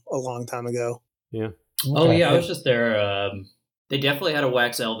Fame a long time ago. Yeah. Okay. Oh yeah, I was just there. They definitely had a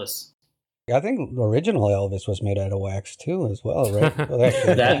wax Elvis. I think the original Elvis was made out of wax too, as well, right? Well,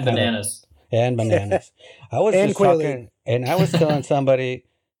 actually, that bananas. And bananas. I was just talking, and I was telling somebody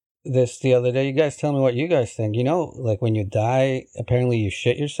this the other day. You guys tell me what you guys think. You know, like when you die, apparently you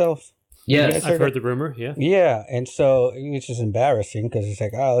shit yourself. Yes, I've heard the rumor. Yeah. Yeah, and so it's just embarrassing because it's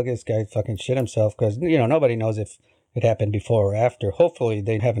like, oh, look at this guy fucking shit himself because nobody knows if it happened before or after. Hopefully,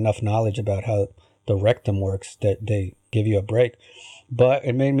 they have enough knowledge about how the rectum works that they give you a break. But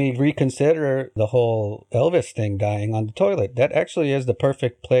it made me reconsider the whole Elvis thing, dying on the toilet. That actually is the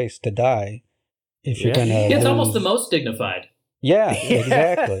perfect place to die if you're going to it's almost the most dignified. Yeah,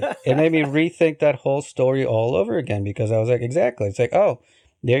 exactly. It made me rethink that whole story all over again because I was like, exactly. It's like, oh,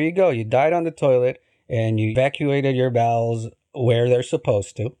 there you go. You died on the toilet and you evacuated your bowels where they're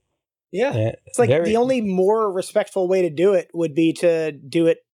supposed to. Yeah. It's like the only more respectful way to do it would be to do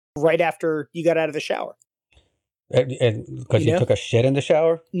it right after you got out of the shower. And because you took a shit in the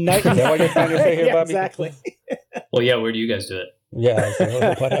shower? Is that what you're trying to say here, Bobby? Exactly. Well, yeah, where do you guys do it? Yeah. So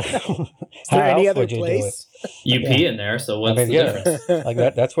is there any other place? You pee in there, so what's the difference? Like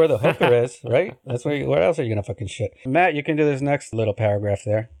that's where the hooker is, right? That's where else are you going to fucking shit? Matt, you can do this next little paragraph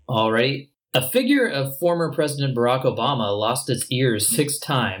there. Alrighty. A figure of former President Barack Obama lost its ears 6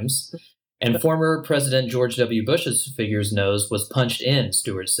 times, and former President George W. Bush's figure's nose was punched in,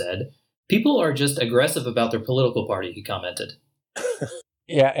 Stewart said. People are just aggressive about their political party, he commented.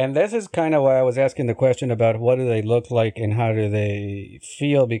 Yeah, and this is kind of why I was asking the question about what do they look like and how do they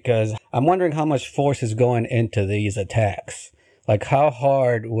feel, because I'm wondering how much force is going into these attacks. Like, how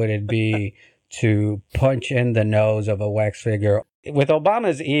hard would it be to punch in the nose of a wax figure. With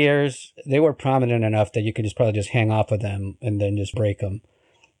Obama's ears, they were prominent enough that you could probably just hang off of them and then just break them.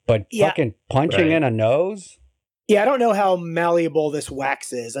 But fucking punching in a nose? Yeah, I don't know how malleable this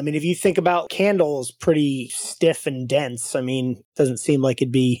wax is. I mean, if you think about candles, pretty stiff and dense. I mean, it doesn't seem like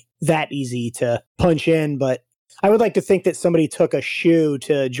it'd be that easy to punch in, but I would like to think that somebody took a shoe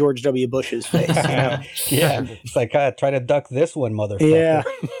to George W. Bush's face. You know? Yeah, it's like, try to duck this one, motherfucker. Yeah.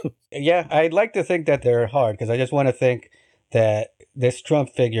 Yeah, I'd like to think that they're hard, because I just want to think that this Trump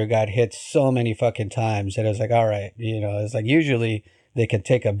figure got hit so many fucking times that it was like, all right, it's like usually they can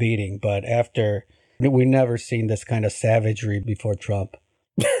take a beating, but after, we never seen this kind of savagery before Trump.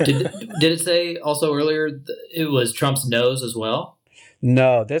 Did it say also earlier it was Trump's nose as well?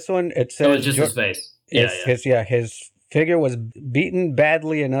 No, this one, it says... It was just his face. His figure was beaten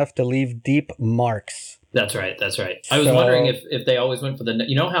badly enough to leave deep marks. That's right. I was wondering if they always went for the...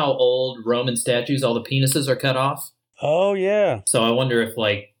 You know how old Roman statues, all the penises are cut off? Oh, yeah. So I wonder if,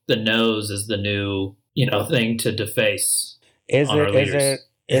 like, the nose is the new, thing to deface. Is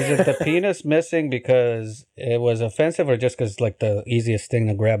it the penis missing because it was offensive, or just because, like, the easiest thing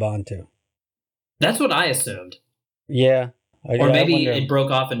to grab onto? That's what I assumed. Yeah. Or maybe it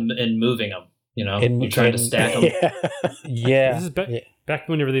broke off in moving them. You're trying to stack them. Yeah. This is back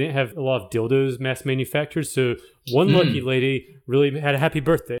whenever they didn't have a lot of dildos mass manufactured, so one lucky lady really had a happy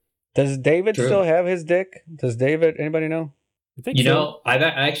birthday. Does David still have his dick? Does David, anybody know? I think so.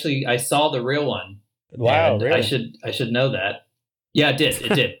 I saw the real one. Wow, really? I should know that. Yeah, it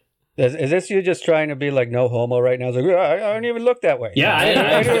did. Is this you just trying to be like no homo right now? It's like, I don't even look that way. Yeah,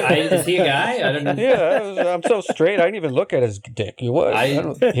 is he a guy? I don't know. Yeah, I'm so straight. I didn't even look at his dick. He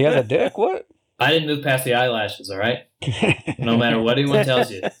has a dick? What? I didn't move past the eyelashes, all right? No matter what anyone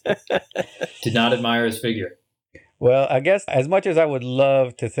tells you. Did not admire his figure. Well, I guess as much as I would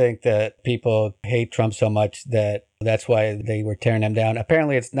love to think that people hate Trump so much that's why they were tearing him down,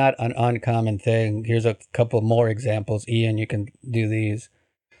 apparently it's not an uncommon thing. Here's a couple more examples. Ian, you can do these.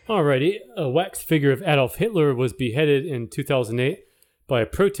 Alrighty. A wax figure of Adolf Hitler was beheaded in 2008 by a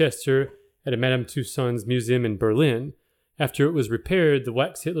protester at a Madame Tussauds museum in Berlin. After it was repaired, the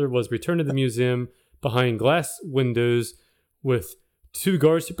wax Hitler was returned to the museum behind glass windows with 2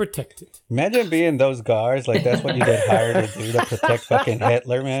 guards to protect it. Imagine being those guards. Like, that's what you get hired to do, to protect fucking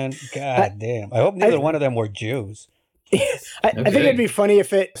Hitler, man. God damn. I hope neither one of them were Jews. I think it'd be funny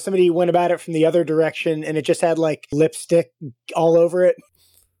if somebody went about it from the other direction and it just had, like, lipstick all over it.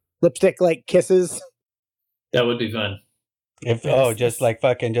 Lipstick, like, kisses. That would be fun. Just like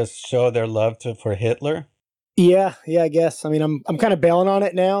fucking just show their love for Hitler? Yeah, I guess. I mean, I'm kind of bailing on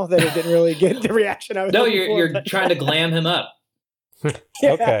it now that it didn't really get the reaction I was looking for. No, you're trying to glam him up.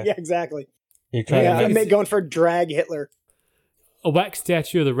 Yeah, exactly. You're trying to going for drag Hitler. A wax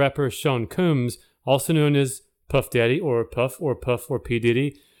statue of the rapper Sean Combs, also known as Puff Daddy or Puff or P.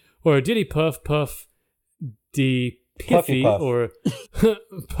 Diddy, or Diddy Puff, Puff D. Piffy, or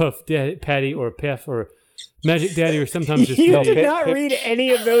Puff Daddy, Patty, or Peff, or Magic Daddy, or sometimes just You did not read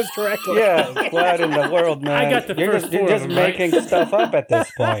any of those correctly. Yeah, what in the world, man? I got the first You're just making stuff up at this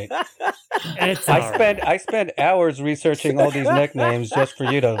point. I spent hours researching all these nicknames just for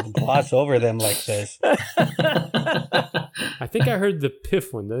you to gloss over them like this. I think I heard the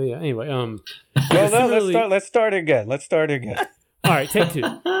Piff one though. Yeah. Anyway, let's start again. All right, take 2.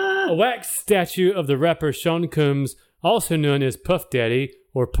 A wax statue of the rapper Sean Combs, also known as Puff Daddy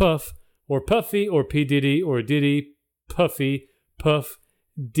or Puff or Puffy or P. Diddy or Diddy, Puffy, Puff,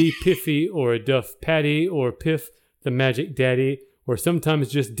 D. Piffy or Duff Patty or Piff, the Magic Daddy, or sometimes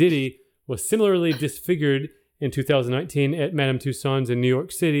just Diddy, was similarly disfigured in 2019 at Madame Tussauds in New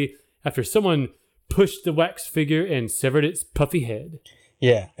York City after someone pushed the wax figure and severed its puffy head.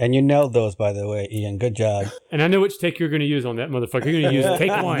 Yeah, and you nailed those, by the way, Ian. Good job. And I know which take you're going to use on that motherfucker. You're going to use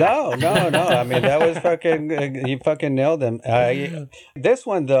take 1. No. I mean, that was fucking... You fucking nailed them. This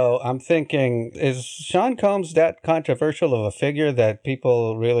one, though, I'm thinking, is Sean Combs that controversial of a figure that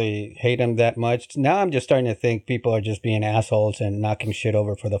people really hate him that much? Now I'm just starting to think people are just being assholes and knocking shit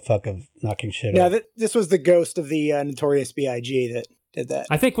over for the fuck of knocking shit over. Yeah, this was the ghost of the Notorious B.I.G. that did that.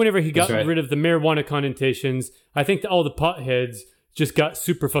 I think whenever he got rid of the marijuana connotations, I think that all the potheads just got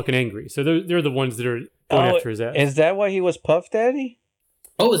super fucking angry. So they're the ones that are going after his ass. Is that why he was Puff Daddy?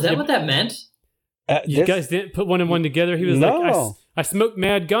 Oh, is that what that meant? You guys didn't put one and one together? He was like, I smoked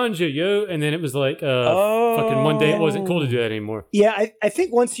mad ganja, yo. And then it was like, fucking one day it wasn't cool to do that anymore. Yeah, I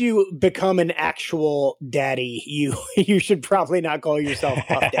think once you become an actual daddy, you should probably not call yourself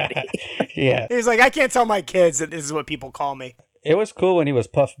Puff Daddy. Yeah. He was like, I can't tell my kids that this is what people call me. It was cool when he was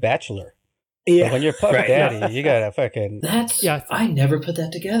Puff Bachelor. Yeah. But when you're Puff Right. Daddy, you gotta fucking. I never put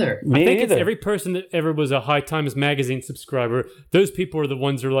that together. Me I think either. it's every person that ever was a High Times Magazine subscriber. Those people are the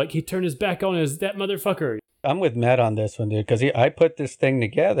ones that are like, he turned his back on us, that motherfucker. I'm with Matt on this one, dude, because I put this thing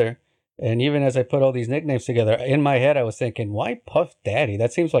together, and even as I put all these nicknames together, in my head I was thinking, why Puff Daddy?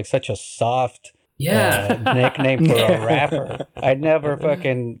 That seems like such a soft nickname for a rapper. I never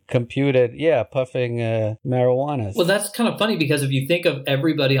fucking computed, puffing marijuana. Well, that's kind of funny because if you think of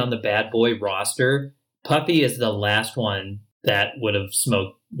everybody on the Bad Boy roster, Puffy is the last one that would have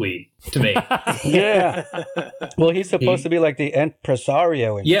smoked weed to me. Yeah. Well, he's supposed to be like the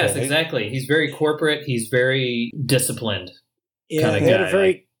impresario. And Yes, shit. exactly. He's very corporate. He's very disciplined. Yeah, kind of they had guy. a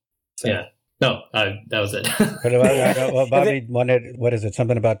very Yeah. No, that was it. But well, Bobby wanted, what is it?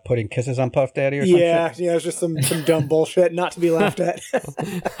 Something about putting kisses on Puff Daddy or something? yeah, it's just some dumb bullshit not to be laughed at.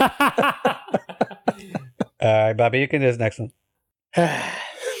 All right, Bobby, you can do this next one.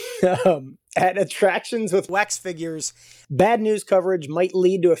 At attractions with wax figures, bad news coverage might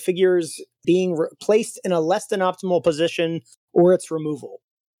lead to a figure's being placed in a less than optimal position or its removal.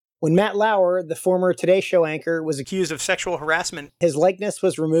 When Matt Lauer, the former Today Show anchor, was accused of sexual harassment, his likeness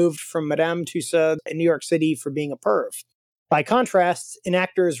was removed from Madame Tussauds in New York City for being a perv. By contrast, an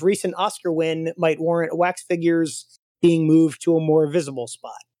actor's recent Oscar win might warrant wax figures being moved to a more visible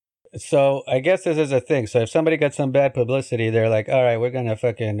spot. So I guess this is a thing. So if somebody gets some bad publicity, they're like, all right, we're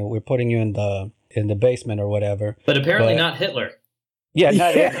putting you in the basement or whatever. But apparently not Hitler. Yeah,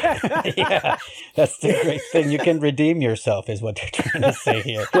 not yeah. That's the great thing. You can redeem yourself, is what they're trying to say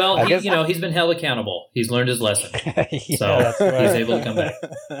here. Well, he's been held accountable. He's learned his lesson. So that's right. he's able to come back.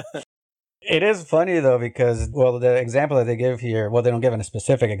 It is funny, though, because, well, the example that they give here, well, they don't give a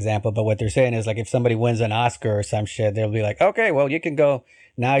specific example, but what they're saying is, like, if somebody wins an Oscar or some shit, they'll be like, okay, well, you can go,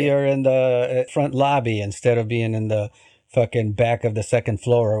 now you're in the front lobby instead of being in the fucking back of the second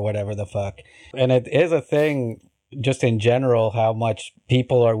floor or whatever the fuck. And it is a thing, just in general, how much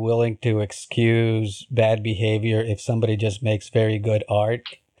people are willing to excuse bad behavior if somebody just makes very good art.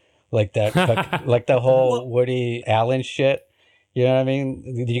 Like that, like the whole Woody Allen shit. You know what I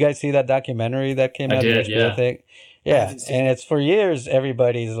mean? Did you guys see that documentary that came out? I did, yeah. Thing? Yeah, and it's for years,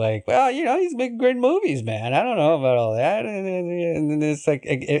 everybody's like, well, he's making great movies, man. I don't know about all that. And it's like,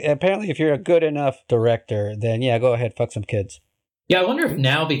 apparently, if you're a good enough director, then yeah, go ahead, fuck some kids. Yeah, I wonder if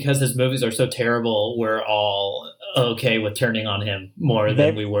now, because his movies are so terrible, we're all okay with turning on him more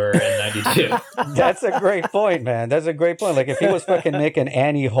than we were in 92. That's a great point, man. That's a great point. Like, if he was fucking making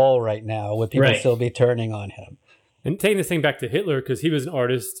Annie Hall right now, would people still be turning on him? And taking this thing back to Hitler, because he was an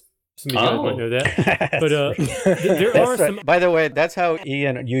artist. Some of you guys might know that. But there are some... By the way, that's how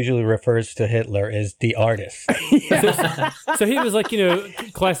Ian usually refers to Hitler, is the artist. So he was like,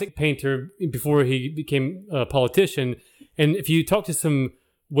 classic painter before he became a politician. And if you talk to some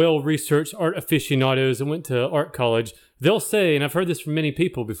well-researched art aficionados and went to art college, they'll say, and I've heard this from many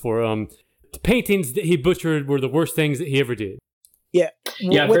people before, the paintings that he butchered were the worst things that he ever did. Yeah.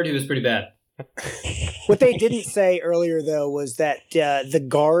 Yeah, I've heard he was pretty bad. What they didn't say earlier, though, was that the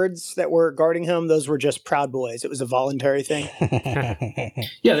guards that were guarding him, those were just Proud Boys. It was a voluntary thing.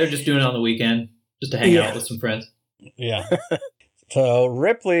 Yeah, they're just doing it on the weekend, just to hang out with some friends. Yeah. So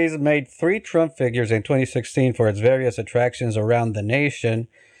Ripley's made 3 Trump figures in 2016 for its various attractions around the nation,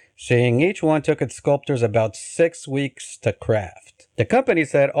 saying each one took its sculptors about 6 weeks to craft. The company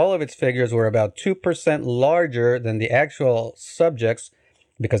said all of its figures were about 2% larger than the actual subjects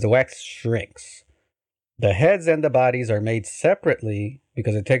because the wax shrinks. The heads and the bodies are made separately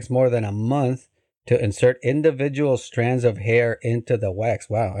because it takes more than a month to insert individual strands of hair into the wax.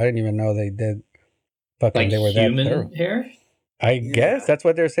 Wow, I didn't even know they did. Fucking, they were that thorough. Human hair? I guess that's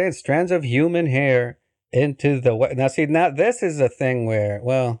what they're saying. Strands of human hair into the wax. Now, see, now this is a thing where,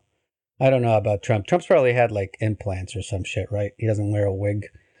 well, I don't know about Trump. Trump's probably had like implants or some shit, right? He doesn't wear a wig.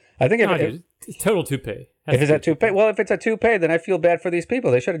 I think it's total toupee. If it's a toupee, well, if it's a toupee, then I feel bad for these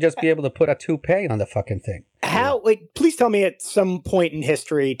people. They should have just be able to put a toupee on the fucking thing. How? Wait, please tell me at some point in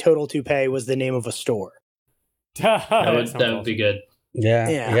history, Total Toupee was the name of a store. that would be good.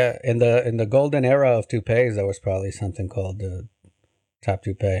 Yeah. In the golden era of toupees, there was probably something called the Top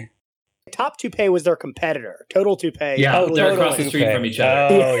Toupee. Top Toupee was their competitor. Total Toupee. Yeah, they're across the street from each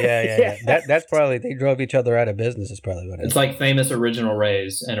other. Oh, yeah. That's probably, they drove each other out of business is probably what it is. It's like famous Original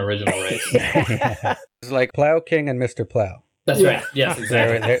Rays and Original Rays. It's like Plow King and Mr. Plow. That's right. Yes,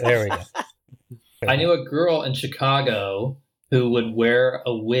 exactly. There we go. I knew a girl in Chicago who would wear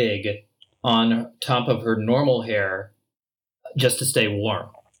a wig on top of her normal hair just to stay warm.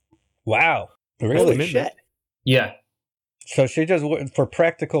 Wow. Really? Holy shit. Yeah. So she just, for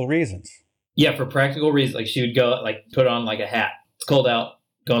practical reasons. Yeah, for practical reasons. Like she would go, like put on like a hat. It's cold out.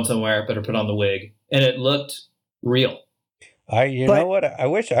 going somewhere. Better put on the wig. And it looked real. You know what? I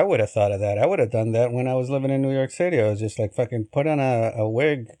wish I would have thought of that. I would have done that when I was living in New York City. I was just like, fucking put on a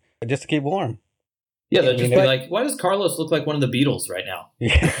wig just to keep warm. Yeah, they'd just be like, why does Carlos look like one of the Beatles right now?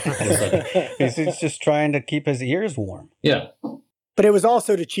 Yeah. He's just trying to keep his ears warm. Yeah. But it was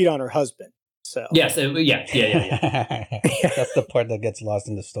also to cheat on her husband. So yes, yeah. That's the part that gets lost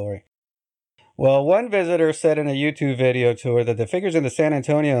in the story. Well, one visitor said in a YouTube video tour that the figures in the San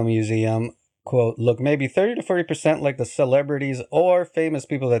Antonio Museum, quote, look maybe 30 to 40% like the celebrities or famous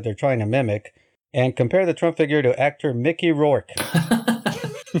people that they're trying to mimic, and compare the Trump figure to actor Mickey Rourke.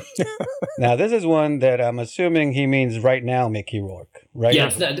 Now, this is one that I'm assuming he means right now Mickey Rourke, right?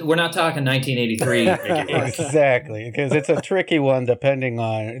 Yes, we're not talking 1983 Mickey Rourke. Exactly, because it's a tricky one depending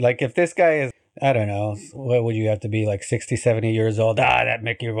on, like, if this guy is, I don't know, what would you have to be, like 60, 70 years old? That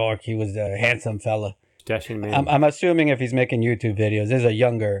Mickey Rourke, he was a handsome fella. Dashing man. I'm assuming if he's making YouTube videos, there's a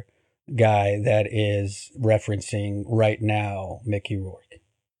younger guy that is referencing right now Mickey Rourke.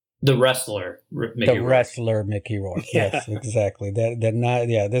 The wrestler Mickey Rourke. Wrestler Mickey Rourke. Yes, exactly.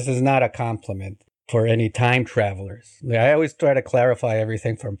 This is not a compliment for any time travelers. I always try to clarify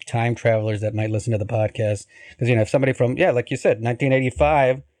everything for time travelers that might listen to the podcast. Because, if somebody from, like you said,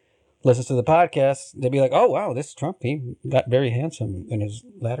 1985 listens to the podcast, they'd be like, oh, wow, this Trump, he got very handsome in his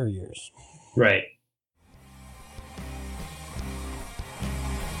latter years. Right.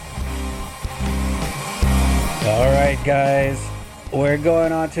 All right, guys. We're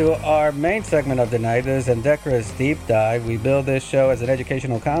going on to our main segment of the night. This is Endekra's Deep Dive. We build this show as an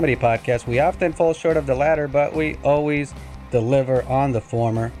educational comedy podcast. We often fall short of the latter, but we always deliver on the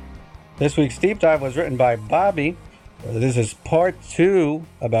former. This week's Deep Dive was written by Bobby. This is part 2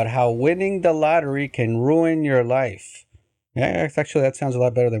 about how winning the lottery can ruin your life. Yeah, actually, that sounds a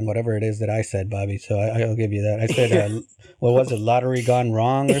lot better than whatever it is that I said, Bobby. So I'll give you that. I said, what was it, lottery gone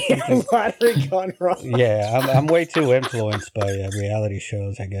wrong or something? Yeah, lottery gone wrong. Yeah, I'm way too influenced by reality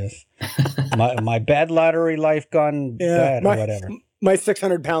shows, I guess. My bad lottery life gone bad or whatever. My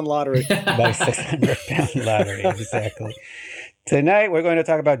 600-pound lottery. My 600-pound lottery, exactly. Tonight, we're going to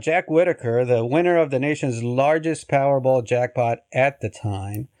talk about Jack Whitaker, the winner of the nation's largest Powerball jackpot at the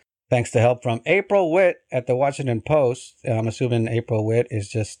time. Thanks to help from April Witt at the Washington Post. I'm assuming April Witt is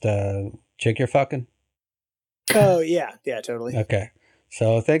just chick you're fucking? Oh, yeah. Yeah, totally. Okay.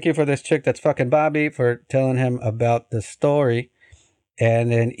 So thank you for this chick that's fucking Bobby for telling him about the story.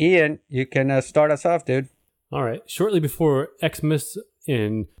 And then, Ian, you can start us off, dude. All right. Shortly before Xmas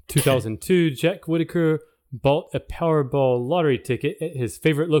in 2002, Jack Whitaker bought a Powerball lottery ticket at his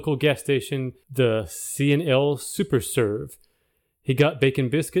favorite local gas station, the C&L Super Serve. He got bacon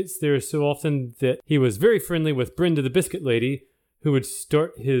biscuits there so often that he was very friendly with Brenda the Biscuit Lady, who would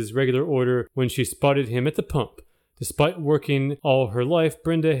start his regular order when she spotted him at the pump. Despite working all her life,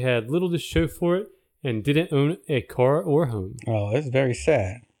 Brenda had little to show for it and didn't own a car or home. Oh, that's very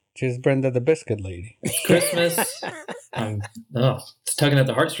sad. She's Brenda the Biscuit Lady. It's Christmas. It's tugging at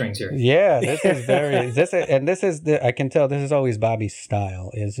the heartstrings here. Yeah, this is very. I can tell this is always Bobby's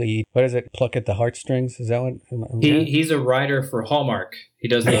style. Is he? What is it? Pluck at the heartstrings? Is that what? He's a writer for Hallmark. He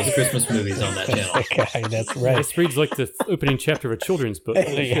does those Christmas movies on that channel. Okay, that's right. This reads like the opening chapter of a children's book.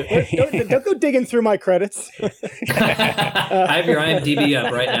 Don't go digging through my credits. I have your IMDb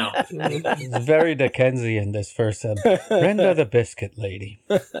up right now. It's very Dickensian, this first Brenda the Biscuit Lady.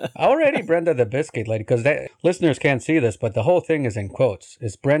 Already Brenda the Biscuit Lady, because listeners can't see this, but the whole thing is in quotes.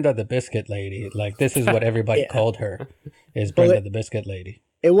 It's Brenda the Biscuit Lady. Like, this is what everybody called her, is Brenda the Biscuit Lady.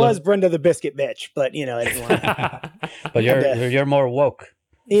 It was Brenda the Biscuit Bitch, but, I didn't want to. But you're more woke.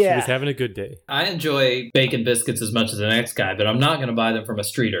 Yeah. She was having a good day. I enjoy bacon biscuits as much as the next guy, but I'm not going to buy them from a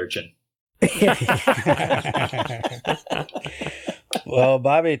street urchin. Well,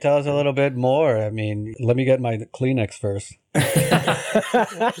 Bobby, tell us a little bit more. I mean, let me get my Kleenex first.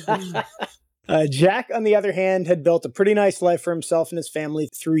 Jack, on the other hand, had built a pretty nice life for himself and his family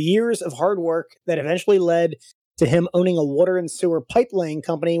through years of hard work that eventually led to him owning a water and sewer pipelaying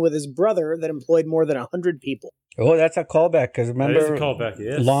company with his brother that employed more than 100 people. Oh, that's a callback, because remember that is a callback,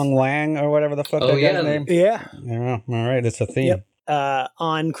 yes. Long Wang or whatever the fuck that guy's name? Yeah. All right, it's a theme. Yep.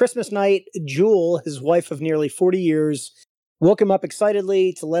 On Christmas night, Jewel, his wife of nearly 40 years, woke him up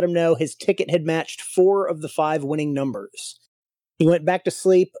excitedly to let him know his ticket had matched 4 of the 5 winning numbers. He went back to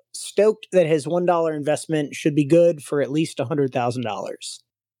sleep, stoked that his $1 investment should be good for at least $100,000.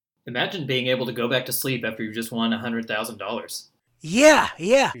 Imagine being able to go back to sleep after you just won $100,000. Yeah.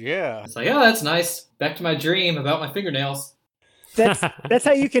 It's like, oh, that's nice. Back to my dream about my fingernails. That's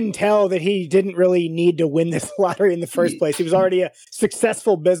how you can tell that he didn't really need to win this lottery in the first place. He was already a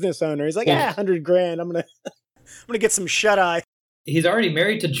successful business owner. He's like, $100,000. I'm gonna get some shut eye. He's already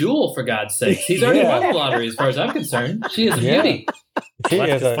married to Jewel, for God's sake. He's already won the lottery, as far as I'm concerned. She is a beauty. She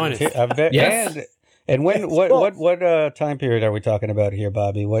is Yes. And when what time period are we talking about here,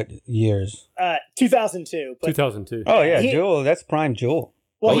 Bobby? What years? 2002. But 2002. Oh yeah, Jewel. That's prime Jewel.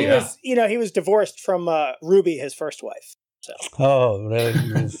 Well, he was divorced from Ruby, his first wife. So. Oh,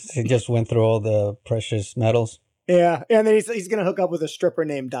 really? He just went through all the precious metals. Yeah, and then he's going to hook up with a stripper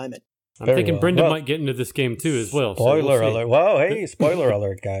named Diamond. I'm thinking Brenda might get into this game too, as well. Spoiler alert! Whoa, hey, spoiler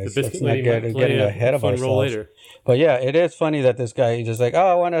alert, guys! The Let's not getting ahead of ourselves. Later. But yeah, it is funny that this guy, he's just like, oh,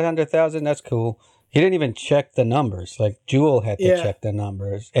 I want 100,000. That's cool. He didn't even check the numbers. Like Jewel had to check the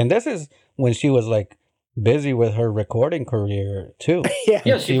numbers, and this is when she was like busy with her recording career too.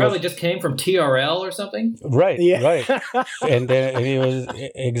 Yeah, she probably just came from TRL or something. Right, right. And then he was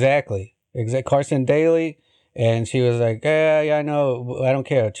exactly Carson Daly. And she was like, yeah, I know. I don't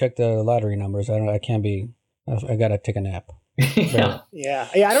care. Check the lottery numbers. I got to take a nap. Yeah.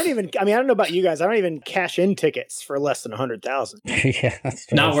 I don't know about you guys. I don't even cash in tickets for less than 100,000. Yeah, that's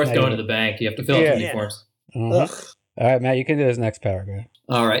true. Not worth going to the bank. You have to fill out 20 forms. All right, Matt, you can do this next paragraph.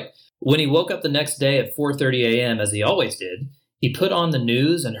 All right. When he woke up the next day at 4:30 a.m., as he always did, he put on the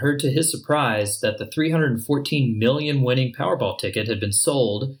news and heard to his surprise that the 314 million winning Powerball ticket had been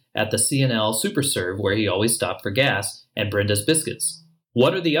sold at the CNL Super Serve, where he always stopped for gas, and Brenda's Biscuits.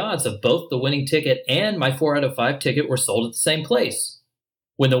 What are the odds of both the winning ticket and my 4 out of 5 ticket were sold at the same place?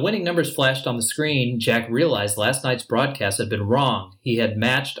 When the winning numbers flashed on the screen, Jack realized last night's broadcast had been wrong. He had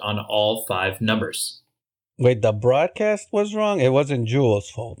matched on all 5 numbers. Wait, the broadcast was wrong? It wasn't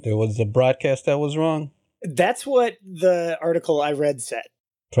Jewel's fault. It was the broadcast that was wrong? That's what the article I read said.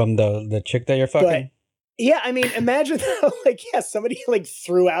 From the chick that you're fucking? But, yeah, I mean, imagine somebody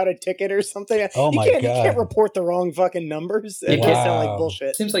threw out a ticket or something. Oh my God. You can't report the wrong fucking numbers. It can't sound like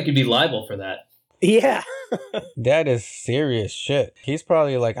bullshit. Seems like you'd be liable for that. Yeah. That is serious shit. He's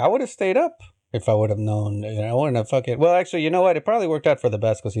probably like, I would have stayed up if I would have known. I wouldn't have fucking... Well, actually, you know what? It probably worked out for the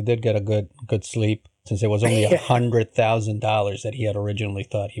best because he did get a good sleep since it was only $100,000 that he had originally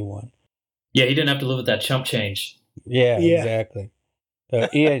thought he won. Yeah, he didn't have to live with that chump change. Yeah. Exactly. So,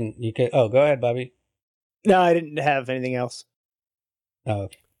 Ian, you can... Oh, go ahead, Bobby. No, I didn't have anything else. Oh,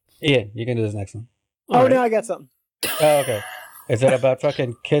 okay. Ian, you can do this next one. No, I got something. Oh, okay. Is it about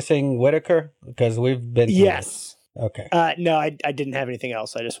fucking kissing Whitaker? Because we've been... Yes. Okay. No, I didn't have anything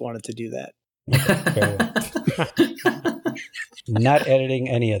else. I just wanted to do that. Not editing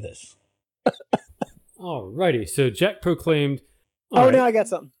any of this. Alrighty. So Jack proclaimed... No, I got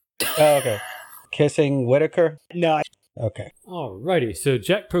something. Oh, okay. Kissing Whitaker? No. Okay. Alrighty. So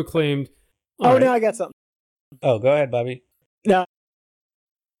Jack proclaimed... No, I got something. Oh, go ahead, Bobby. No.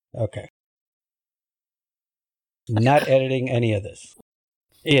 Okay. Not editing any of this.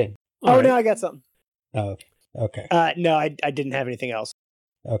 Ian. No, I got something. Oh, okay. No, I didn't have anything else.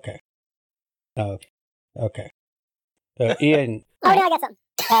 Okay. Oh, okay. So, Ian. No, I got something.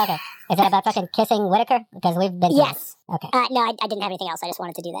 Oh, okay. Is it about fucking kissing Whitaker? Because we've been... Yes. Okay. No, I didn't have anything else. I just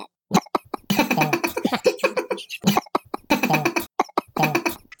wanted to do that.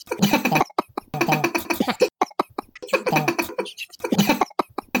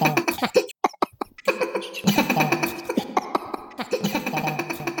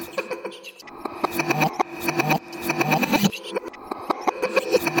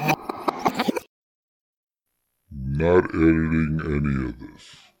 Not editing any of this.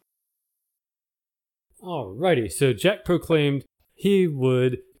 Alrighty, so Jack proclaimed he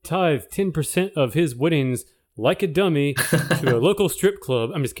would tithe 10% of his winnings like a dummy to a local strip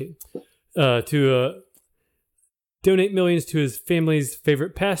club. I'm just kidding. To donate millions to his family's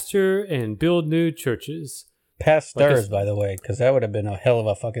favorite pastor and build new churches. Pastors, by the way, because that would have been a hell of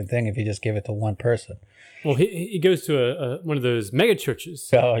a fucking thing if you just gave it to one person. Well, he goes to one of those mega churches.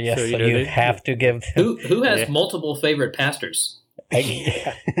 Oh, yes, so, you have to give them. Who has multiple favorite pastors?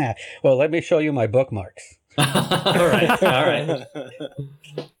 Well, let me show you my bookmarks. All right.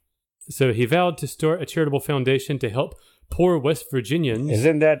 So he vowed to start a charitable foundation to help poor West Virginians.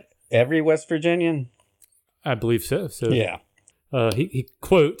 Isn't that every West Virginian? I believe so. Yeah. He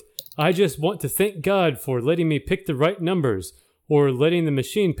quote, "I just want to thank God for letting me pick the right numbers, or letting the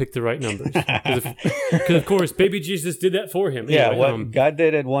machine pick the right numbers." Because of course, baby Jesus did that for him. Yeah, anyway, God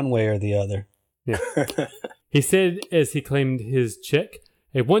did it one way or the other. Yeah. He said, as he claimed his check,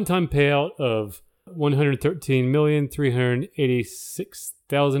 a one-time payout of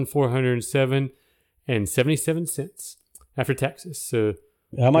 $113,386,407.77 after taxes. So,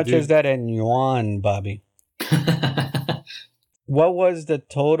 how much is that in yuan, Bobby? What was the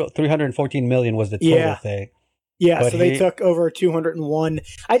total? 314 million was the total thing. Yeah, but so they took over 201.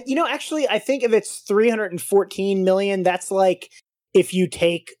 Actually, I think if it's 314 million, that's like if you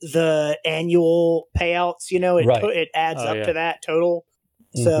take the annual payouts, it adds up to that total.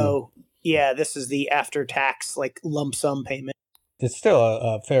 Mm-hmm. So yeah, this is the after tax lump sum payment. It's still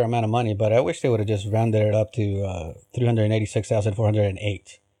a fair amount of money, but I wish they would have just rounded it up to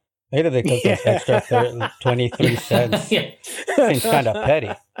 386,408. Maybe they took this extra 23 cents. Seems kind of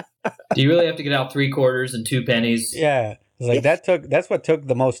petty. Do you really have to get out 3/4 and 2 pennies? Yeah. It's that's what took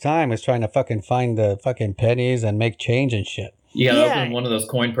the most time, is trying to fucking find the fucking pennies and make change and shit. You gotta open one of those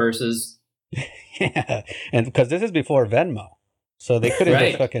coin purses. Yeah. And because this is before Venmo. So they couldn't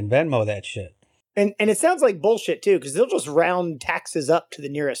just fucking Venmo that shit. And it sounds like bullshit too, because they'll just round taxes up to the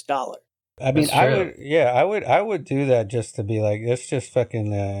nearest dollar. I mean, I would do that just to be like, let's just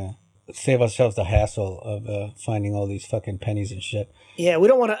fucking save ourselves the hassle of finding all these fucking pennies and shit. Yeah, we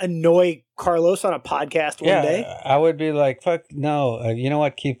don't want to annoy Carlos on a podcast one day. I would be like, fuck, no, you know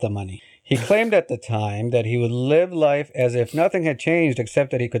what? Keep the money. He claimed at the time that he would live life as if nothing had changed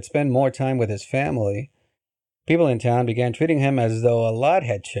except that he could spend more time with his family. People in town began treating him as though a lot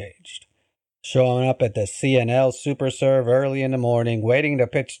had changed. Showing up at the CNL Super Serve early in the morning, waiting to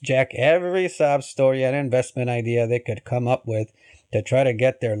pitch Jack every sob story and investment idea they could come up with to try to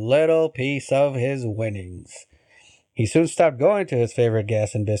get their little piece of his winnings. He soon stopped going to his favorite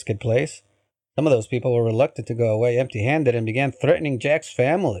gas and biscuit place. Some of those people were reluctant to go away empty-handed and began threatening Jack's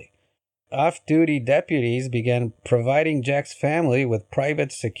family. Off-duty deputies began providing Jack's family with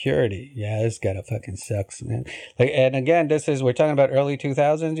private security. Yeah, this gotta fucking sucks, man. And again, we're talking about early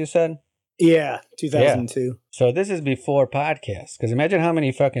 2000s, you said? Yeah, 2002. Yeah. So this is before podcasts. Because imagine how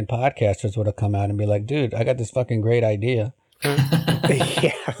many fucking podcasters would have come out and be like, dude, I got this fucking great idea.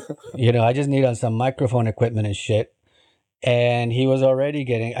 Yeah. I just need on some microphone equipment and shit. And he was already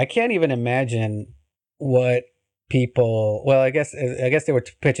getting, I can't even imagine what people, well, I guess they were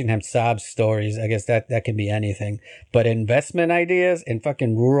pitching him sob stories. I guess that can be anything. But investment ideas in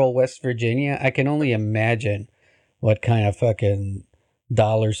fucking rural West Virginia, I can only imagine what kind of fucking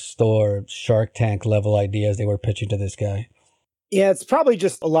dollar store Shark Tank level ideas they were pitching to this guy. Yeah, it's probably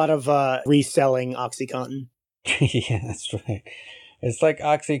just a lot of reselling OxyContin. Yeah, that's right. It's like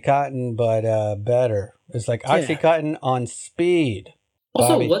OxyContin, but better. It's like OxyContin on speed.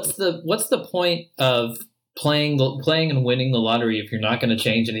 Also, Bobby. what's the point of playing and winning the lottery if you're not going to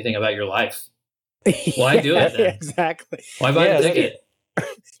change anything about your life? Why do it then? Yeah, exactly. Why buy a ticket?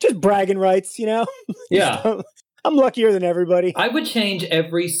 Just bragging rights, Yeah. I'm luckier than everybody. I would change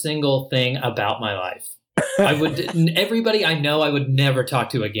every single thing about my life. Everybody I know I would never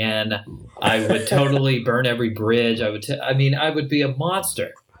talk to again. I would totally burn every bridge. I would be a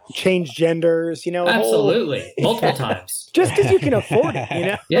monster. Change genders, Absolutely. Multiple times. Just because you can afford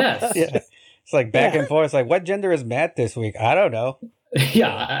it, Yes. Yeah. It's like back and forth. It's like, what gender is Matt this week? I don't know.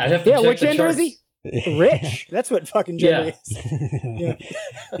 Yeah, I'd have to check what the gender charts. is he? Rich. That's what fucking gender is.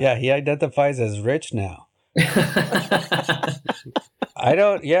 Yeah, he identifies as rich now.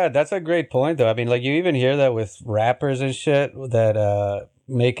 That's a great point though. I mean, like, you even hear that with rappers and shit that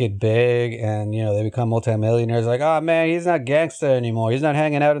make it big and they become multimillionaires. Like, oh man, he's not gangster anymore, he's not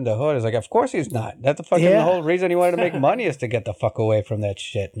hanging out in the hood. It's like, of course he's not. That's the whole reason he wanted to make money, is to get the fuck away from that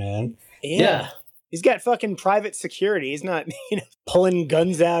shit, man. Yeah. He's got fucking private security. He's not, pulling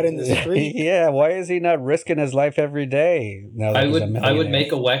guns out in the street. Yeah, why is he not risking his life every day? Now that I would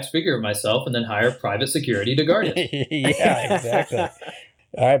make a wax figure of myself and then hire private security to guard it. Yeah, exactly.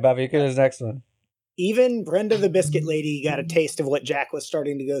 All right, Bobby, get his next one. Even Brenda the Biscuit Lady got a taste of what Jack was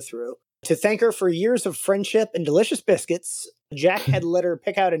starting to go through. To thank her for years of friendship and delicious biscuits, Jack had let her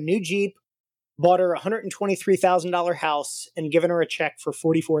pick out a new Jeep, bought her a $123,000 house, and given her a check for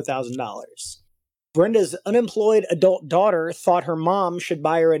 $44,000. Brenda's unemployed adult daughter thought her mom should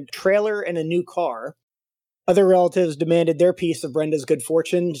buy her a trailer and a new car. Other relatives demanded their piece of Brenda's good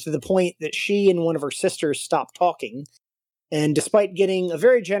fortune, to the point that she and one of her sisters stopped talking. And despite getting a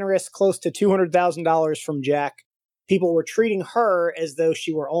very generous, close to $200,000 from Jack, people were treating her as though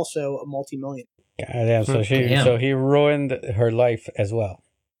she were also a multimillionaire. Goddamn, so he ruined her life as well.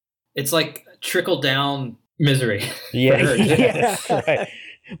 It's like trickle down misery. Yeah, that's right.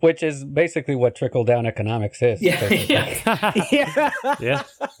 Which is basically what trickle-down economics is. Yeah.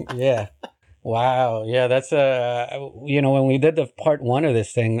 Wow. Yeah, that's when we did the part 1 of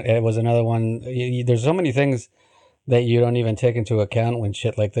this thing, it was another one. There's so many things that you don't even take into account when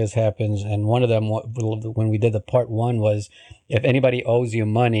shit like this happens. And one of them, when we did the part 1, was if anybody owes you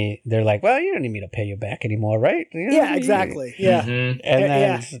money, they're like, well, you don't need me to pay you back anymore, right? Yeah, exactly. Yeah. Mm-hmm. And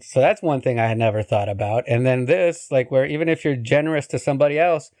then, so that's one thing I had never thought about. And then this, like, where even if you're generous to somebody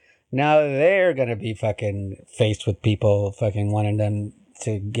else, now they're going to be fucking faced with people fucking wanting them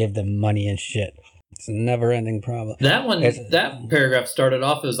to give them money and shit. It's a never-ending problem. That paragraph started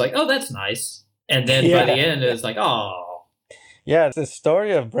off, it was like, oh, that's nice. And then by the end, it was like, oh. Yeah, the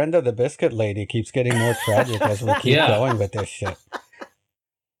story of Brenda the Biscuit Lady keeps getting more tragic as we keep going with this shit.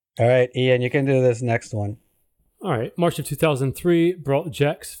 All right, Ian, you can do this next one. All right. March of 2003 brought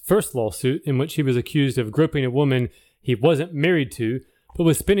Jack's first lawsuit, in which he was accused of groping a woman he wasn't married to, but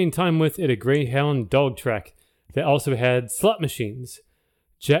was spending time with at a Greyhound dog track that also had slot machines.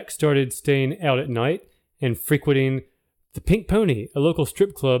 Jack started staying out at night and frequenting the Pink Pony, a local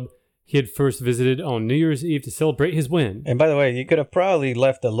strip club he had first visited on New Year's Eve to celebrate his win. And by the way, you could have probably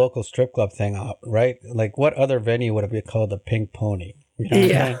left the local strip club thing out, right? Like, what other venue would it be called the Pink Pony?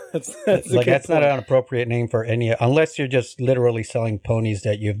 You know that's not an appropriate name for any, unless you're just literally selling ponies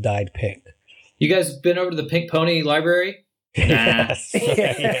that you've dyed pink. You guys been over to the Pink Pony library? Nah. Yes.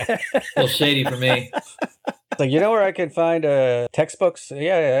 A little shady for me. Like, you know where I can find textbooks?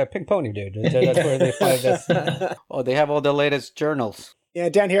 Yeah, Pink Pony, dude. That's where they find this. Oh, they have all the latest journals. Yeah,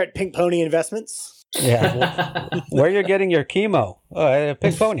 down here at Pink Pony Investments. Yeah. Where you're getting your chemo? Oh,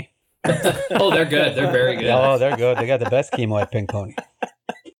 Pink Pony. Oh, they're good. They're very good. Oh, they're good. They got the best chemo at Pink Pony.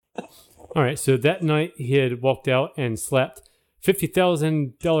 All right, so that night he had walked out and slapped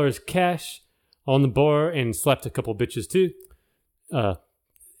 $50,000 cash on the bar and slapped a couple bitches too. The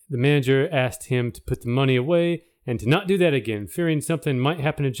manager asked him to put the money away and to not do that again, fearing something might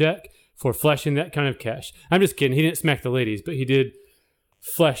happen to Jack for flashing that kind of cash. I'm just kidding. He didn't smack the ladies, but he did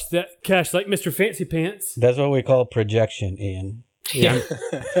flash that cash like Mr. Fancy Pants. That's what we call projection, Ian. Yeah,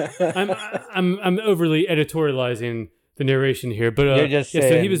 I'm overly editorializing the narration here, but You're just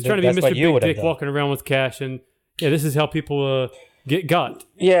saying, so he was trying to be Mr. Big Dick, walking around with cash, and this is how people get got.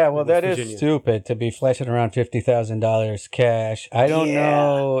 Yeah, well, that is stupid to be flashing around $50,000 cash. I don't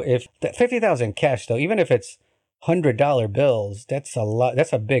know if $50,000 cash though, even if it's $100 bills, that's a lot.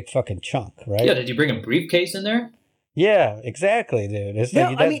 That's a big fucking chunk, right? Yeah. Did you bring a briefcase in there? Yeah, exactly, dude.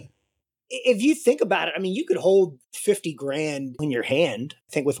 I mean, if you think about it, I mean, you could hold 50 grand in your hand.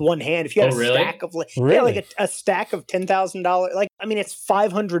 I think with one hand, if you had stack of like a stack of $10,000, like, I mean, it's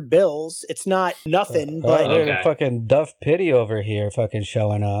 500 bills. It's not nothing, but fucking Duff Pity over here, fucking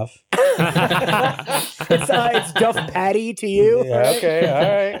showing off. It's Duff Patty to you. Yeah, right? Okay,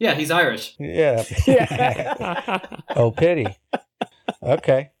 all right. Yeah, he's Irish. Yeah. Oh, pity.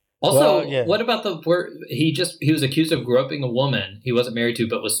 Okay. Also, what about he was accused of groping a woman he wasn't married to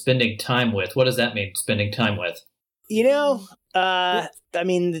but was spending time with? What does that mean, spending time with? You know, I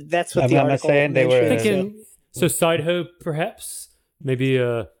mean, that's what I'm not saying they were thinking. So side hoe, perhaps, maybe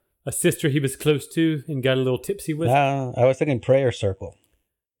a sister he was close to and got a little tipsy with. I was thinking prayer circle.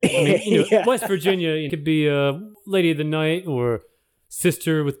 I mean, West Virginia, it could be a lady of the night or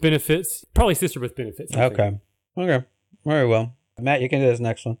sister with benefits. Probably sister with benefits. Okay. Very well. Matt, you can do this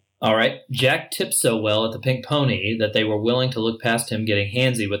next one. All right. Jack tipped so well at the Pink Pony that they were willing to look past him getting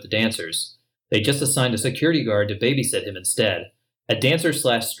handsy with the dancers. They just assigned a security guard to babysit him instead. A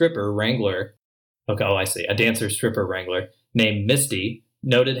dancer/stripper wrangler, I see, a dancer/stripper wrangler named Misty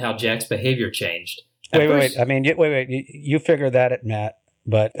noted how Jack's behavior changed. Wait. I mean, wait. You figured that at Matt,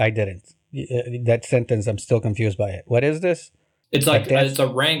 but I didn't. That sentence, I'm still confused by it. What is this? It's like it's a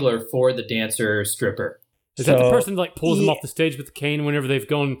wrangler for the dancer/stripper. Is that the person that pulls them off the stage with the cane whenever they've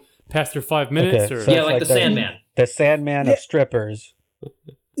gone past their 5 minutes? Okay, or? so like the Sandman. The Sandman of strippers.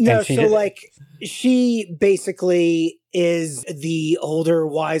 No, she basically is the older,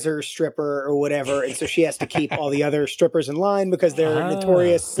 wiser stripper or whatever, and so she has to keep all the other strippers in line because they're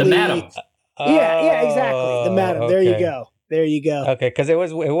notoriously... The madam. Yeah, exactly. The madam. There you go. There you go. Okay, because it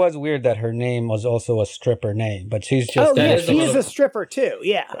was weird that her name was also a stripper name, but she's just she is a stripper too.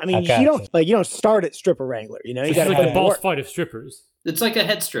 Yeah, I mean, you don't start at stripper wrangler. You know, you got like a boss fight of strippers. It's like a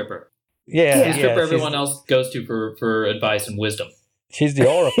head stripper. Yeah, the stripper everyone else goes to for advice and wisdom. She's the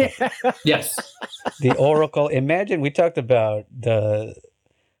oracle. Yes, the oracle. Imagine we talked about the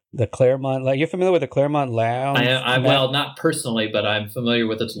Claremont. Like, you're familiar with the Claremont Lounge? I'm well, not personally, but I'm familiar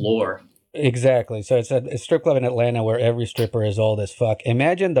with its lore. Exactly. So it's a strip club in Atlanta where every stripper is old as fuck.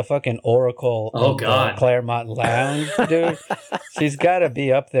 Imagine the fucking oracle of the Claremont Lounge, dude. She's got to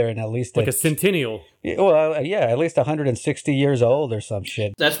be up there in at least a centennial. Well, yeah, at least 160 years old or some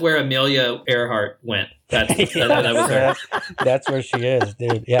shit. That's where Amelia Earhart went. That was her. That's where she is,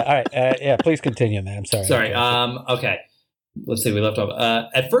 dude. Yeah. All right. Please continue, man. I'm sorry. Sorry. Okay. Let's see, we left off.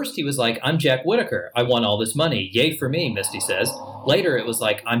 At first, he was like, I'm Jack Whitaker. I won all this money. Yay for me, Misty says. Later, it was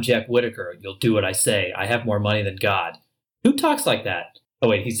like, I'm Jack Whitaker. You'll do what I say. I have more money than God. Who talks like that? Oh,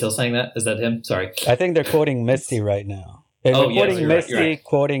 wait, he's still saying that? Is that him? Sorry. I think they're quoting Misty right now. They're quoting Misty, right.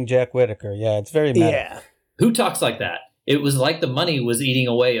 Quoting Jack Whitaker. Yeah, it's very meta. Yeah. Who talks like that? It was like the money was eating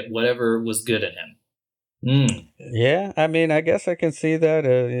away at whatever was good in him. Yeah, I mean, I guess I can see that.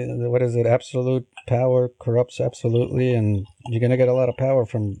 What is it? Absolute power corrupts absolutely, and you're gonna get a lot of power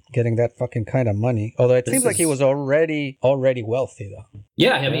from getting that fucking kind of money. Although it seems like he was already wealthy, though.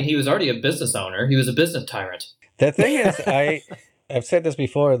 Yeah, I mean, he was already a business owner. He was a business tyrant. The thing is, I've said this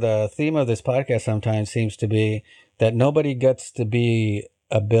before. The theme of this podcast sometimes seems to be that nobody gets to be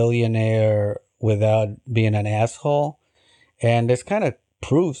a billionaire without being an asshole, and this kind of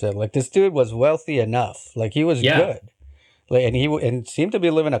proves it. Like, this dude was wealthy enough, like he was good, like, and he seemed to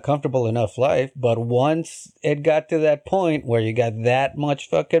be living a comfortable enough life. But once it got to that point where you got that much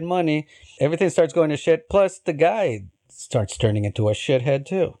fucking money, everything starts going to shit. Plus, the guy starts turning into a shithead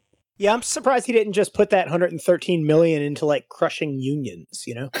too. Yeah, I'm surprised he didn't just put that 113 million into like crushing unions.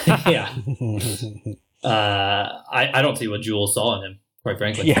 You know? Yeah. I don't see what Jules saw in him, quite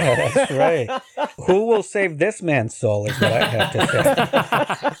frankly. Yeah, that's right. Who will save this man's soul is what I have to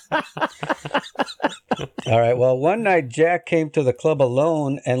say. All right, well, one night Jack came to the club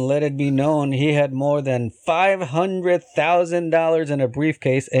alone and let it be known he had more than $500,000 in a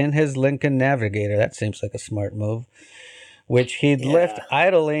briefcase in his Lincoln Navigator. That seems like a smart move. Which he'd left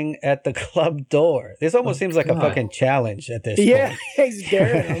idling at the club door. This almost seems like a fucking challenge at this point. Yeah, he's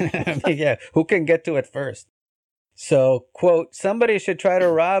daring. I mean, yeah, who can get to it first? So, quote, somebody should try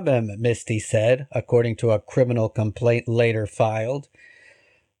to rob him, Misty said, according to a criminal complaint later filed.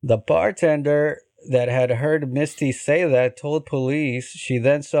 The bartender that had heard Misty say that told police she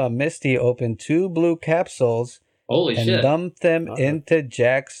then saw Misty open 2 blue capsules and dump them into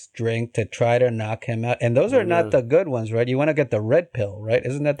Jack's drink to try to knock him out. And those are not the good ones, right? You want to get the red pill, right?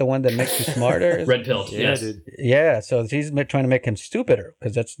 Isn't that the one that makes you smarter? Red pill, yes. Dude. Yeah, so he's trying to make him stupider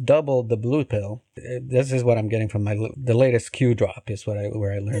because that's double the blue pill. This is what I'm getting from the latest Q drop is where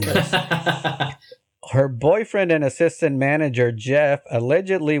I learned this. Her boyfriend and assistant manager, Jeff,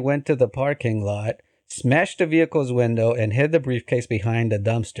 allegedly went to the parking lot, smashed the vehicle's window, and hid the briefcase behind a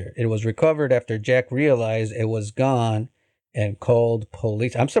dumpster. It was recovered after Jack realized it was gone and called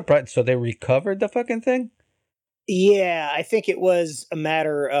police. I'm surprised. So they recovered the fucking thing? Yeah, I think it was a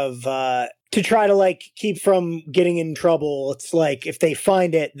matter of to try to like keep from getting in trouble. It's like if they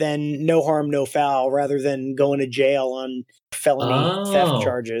find it, then no harm, no foul, rather than going to jail on felony theft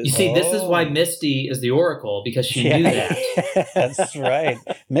charges. You see, this is why Misty is the Oracle, because she knew that. That's right.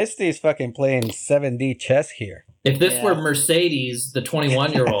 Misty's fucking playing 7D chess here. If this were Mercedes, the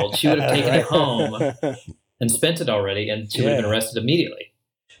 21-year-old, she would have taken it home and spent it already, and she would have been arrested immediately.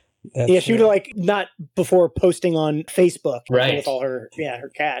 She would have like not before posting on Facebook with all her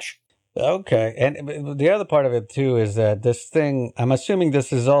cash. Okay. And the other part of it too is that this thing, I'm assuming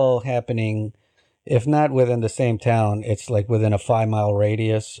this is all happening, if not within the same town, it's like within a 5-mile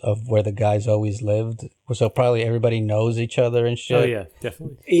radius of where the guys always lived. So probably everybody knows each other and shit. Oh yeah,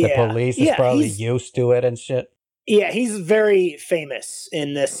 definitely. The police is probably used to it and shit. Yeah, he's very famous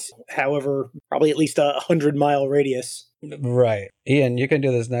in this, however, probably at least 100-mile radius. Right. Ian, you can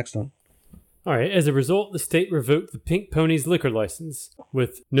do this next one. All right. As a result, the state revoked the Pink Pony's liquor license.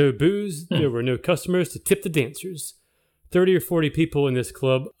 With no booze, there were no customers to tip the dancers. 30 or 40 people in this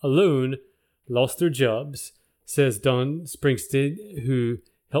club alone lost their jobs, says Don Springstead, who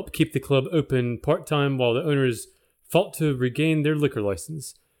helped keep the club open part-time while the owners fought to regain their liquor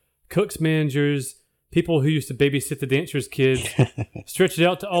license. Cooks, managers, people who used to babysit the dancers' kids, stretched it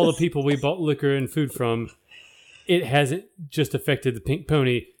out to all the people we bought liquor and food from. It hasn't just affected the Pink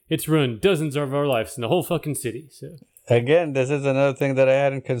Pony. It's ruined dozens of our lives in the whole fucking city. So again, this is another thing that I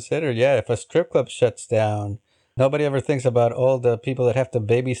hadn't considered. Yeah, if a strip club shuts down, nobody ever thinks about all the people that have to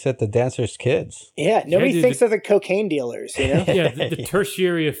babysit the dancers' kids. Yeah, nobody thinks of the cocaine dealers, you know? Yeah, the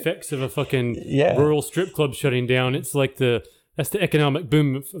tertiary effects of a fucking rural strip club shutting down. It's like that's the economic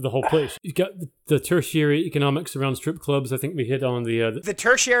boom of the whole place. You've got the tertiary economics around strip clubs. I think we hit on the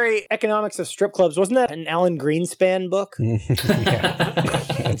tertiary economics of strip clubs. Wasn't that an Alan Greenspan book? I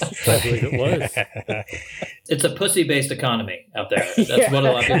believe it was. It's a pussy-based economy out there. That's what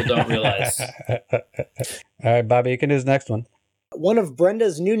a lot of people don't realize. All right, Bobby, you can do this next one. One of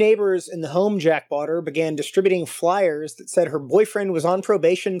Brenda's new neighbors in the home Jack bought her began distributing flyers that said her boyfriend was on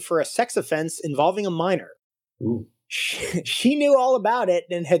probation for a sex offense involving a minor. Ooh. She knew all about it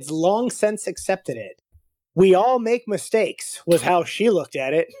and had long since accepted it. We all make mistakes, was how she looked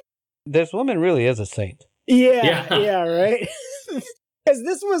at it. This woman really is a saint. Yeah, right? Because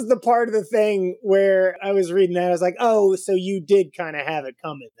this was the part of the thing where I was reading that, I was like, oh, so you did kind of have it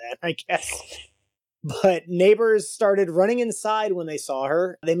coming then, I guess. But neighbors started running inside when they saw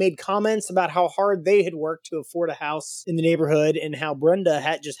her. They made comments about how hard they had worked to afford a house in the neighborhood and how Brenda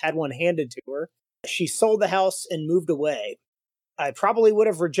had just had one handed to her. She sold the house and moved away. I probably would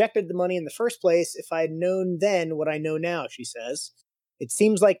have rejected the money in the first place if I had known then what I know now, she says. It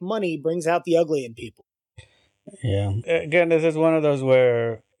seems like money brings out the ugly in people. Yeah. Again, this is one of those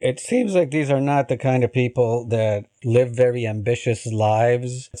where it seems like these are not the kind of people that live very ambitious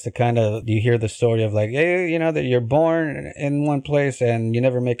lives. It's the kind of, you hear the story of like, hey, you know, that you're born in one place and you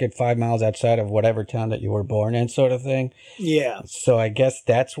never make it 5 miles outside of whatever town that you were born in, sort of thing. Yeah. So I guess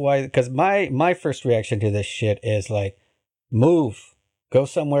that's why, because my first reaction to this shit is like, move, go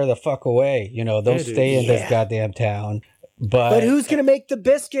somewhere the fuck away. You know, don't stay in this goddamn town. But who's going to make the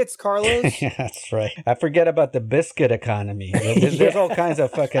biscuits, Carlos? Yeah, that's right. I forget about the biscuit economy. There's all kinds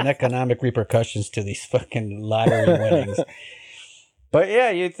of fucking economic repercussions to these fucking lottery winnings. But yeah,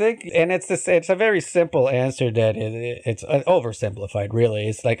 you think, and it's a very simple answer that it's oversimplified, really.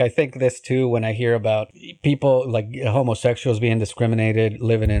 It's like, I think this too when I hear about people like homosexuals being discriminated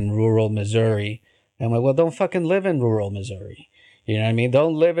living in rural Missouri. I'm like, well, don't fucking live in rural Missouri. You know what I mean?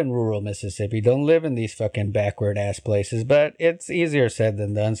 Don't live in rural Mississippi. Don't live in these fucking backward ass places. But it's easier said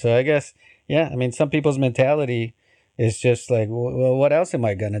than done. So I guess, yeah, I mean, some people's mentality is just like, well, what else am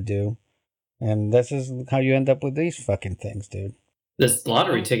I going to do? And this is how you end up with these fucking things, dude. This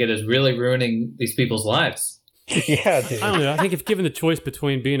lottery ticket is really ruining these people's lives. Yeah, dude. I don't know. I think if given the choice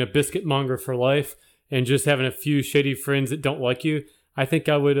between being a biscuit monger for life and just having a few shady friends that don't like you, I think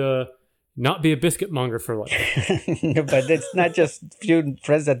I would not be a biscuit monger for life. But it's not just few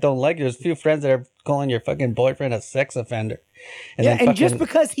friends that don't like you. There's few friends that are calling your fucking boyfriend a sex offender. And just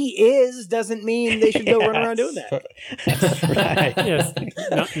because he is doesn't mean they should go run around doing that. That's right.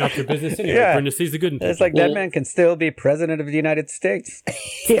 Yes. Not your business anyway. Yeah. Brenda sees the good in people. It's like that man can still be president of the United States.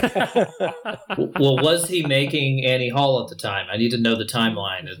 Well, was he making Annie Hall at the time? I need to know the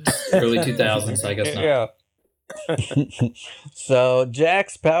timeline. It's early 2000s, so I guess not. Yeah. So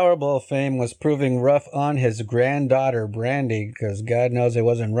Jack's Powerball fame was proving rough on his granddaughter Brandy, because God knows it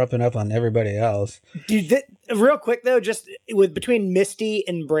wasn't rough enough on everybody else. Dude, real quick though, just between Misty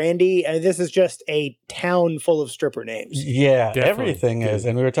and Brandy, this is just a town full of stripper names. Yeah, Definitely. everything is.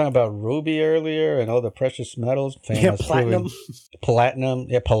 And we were talking about ruby earlier and all the precious metals. Yeah, platinum. Platinum,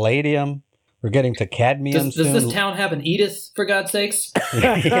 yeah, palladium. We're getting to cadmium soon. Does this town have an Edith, for God's sakes?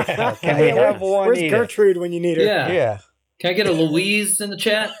 Yeah. Can we have one? Where's Edith? Gertrude when you need her? Yeah. Can I get a Louise in the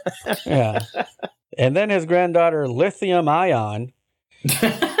chat? Yeah. And then his granddaughter, Lithium Ion.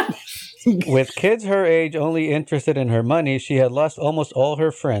 With kids her age only interested in her money, she had lost almost all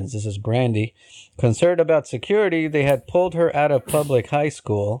her friends. This is Brandy. Concerned about security, they had pulled her out of public high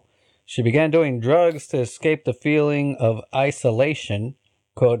school. She began doing drugs to escape the feeling of isolation.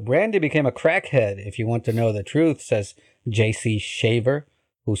 Quote, Brandy became a crackhead, if you want to know the truth, says J.C. Shaver,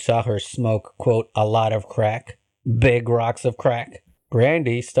 who saw her smoke, quote, a lot of crack. Big rocks of crack.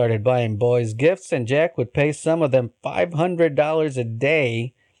 Brandy started buying boys gifts, and Jack would pay some of them $500 a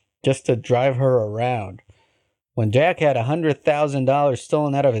day just to drive her around. When Jack had $100,000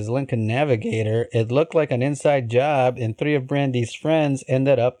 stolen out of his Lincoln Navigator, it looked like an inside job, and 3 of Brandy's friends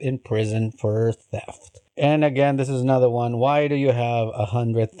ended up in prison for theft. And again, this is another one. Why do you have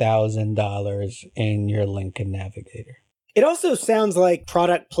 $100,000 in your Lincoln Navigator? It also sounds like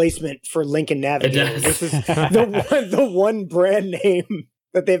product placement for Lincoln Navigator. This is the one brand name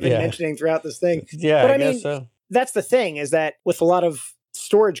that they've been mentioning throughout this thing. Yeah, but I guess so. That's the thing, is that with a lot of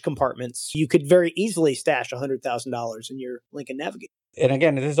storage compartments, you could very easily stash $100,000 in your Lincoln Navigator. And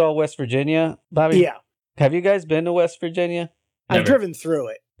again, this is all West Virginia, Bobby? Yeah. Have you guys been to West Virginia? I've driven through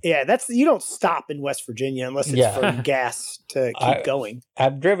it. Yeah, you don't stop in West Virginia unless it's for gas to keep going.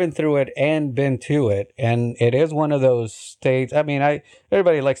 I've driven through it and been to it, and it is one of those states. I mean,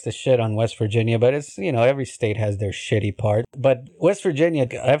 everybody likes to shit on West Virginia, but it's, every state has their shitty part. But West Virginia,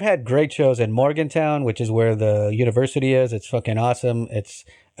 I've had great shows in Morgantown, which is where the university is. It's fucking awesome. It's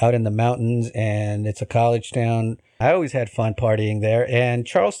out in the mountains, and it's a college town. I always had fun partying there, and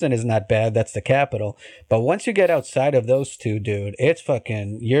Charleston is not bad. That's the capital. But once you get outside of those two, dude, it's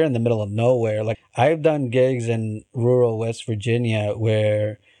fucking, you're in the middle of nowhere. Like, I've done gigs in rural West Virginia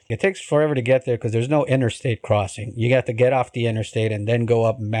where it takes forever to get there because there's no interstate crossing. You got to get off the interstate and then go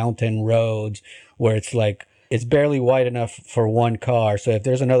up mountain roads where it's like, it's barely wide enough for one car. So if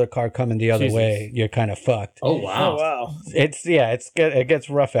there's another car coming the other way, you're kind of fucked. Oh, wow. Oh, wow. It gets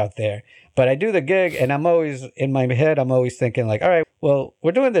rough out there. But I do the gig, and I'm always, in my head, I'm always thinking like, all right, well,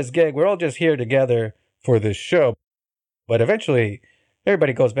 we're doing this gig. We're all just here together for this show. But eventually,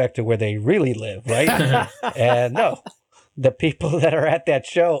 everybody goes back to where they really live, right? And no, the people that are at that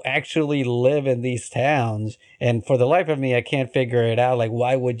show actually live in these towns. And for the life of me, I can't figure it out. Like,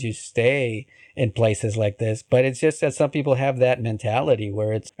 why would you stay in places like this. But it's just that some people have that mentality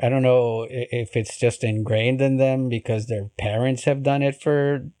where it's, I don't know if it's just ingrained in them because their parents have done it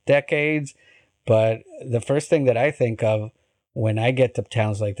for decades. But the first thing that I think of when I get to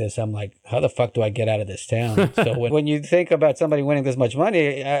towns like this, I'm like, how the fuck do I get out of this town? So when you think about somebody winning this much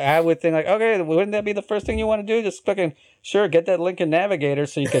money, I would think like, okay, wouldn't that be the first thing you want to do? Just fucking, sure, get that Lincoln Navigator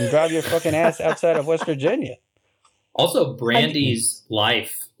so you can drive your fucking ass outside of West Virginia. Also, Brandy's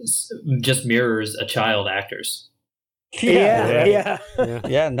life just mirrors a child actor's. Yeah.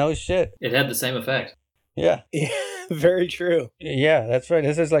 Yeah, no shit. It had the same effect. Yeah. Very true. Yeah, that's right.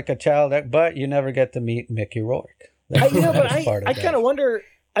 This is like a child, but you never get to meet Mickey Rourke. I kind of wonder,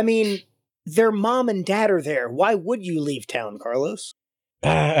 I mean, their mom and dad are there. Why would you leave town, Carlos?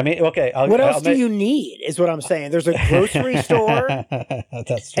 I mean, okay. What else do you need is what I'm saying. There's a grocery store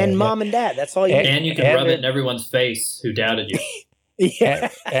that's and mom and dad. That's all you need. And you can rub it in everyone's face who doubted you. Yeah.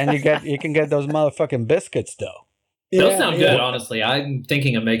 And you can get those motherfucking biscuits, though. Those sound good, honestly. I'm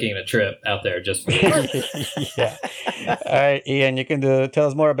thinking of making a trip out there just for Yeah. All right, Ian, you can tell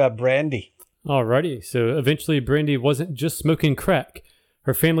us more about Brandy. Alrighty, so eventually Brandy wasn't just smoking crack.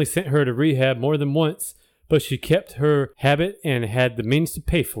 Her family sent her to rehab more than once, but she kept her habit and had the means to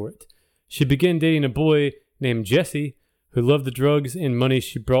pay for it. She began dating a boy named Jesse, who loved the drugs and money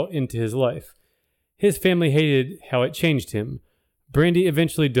she brought into his life. His family hated how it changed him. Brandy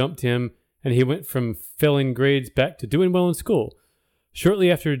eventually dumped him, and he went from failing grades back to doing well in school. Shortly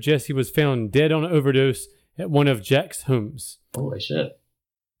after, Jesse was found dead on an overdose at one of Jack's homes. Holy shit.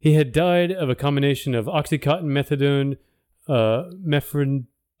 He had died of a combination of Oxycontin, methadone, methadone,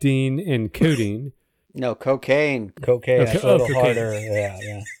 and codeine. No, cocaine. Okay. That's a little harder.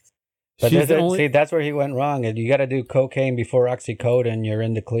 Yeah. But see, that's where he went wrong. You got to do cocaine before oxycodone. You're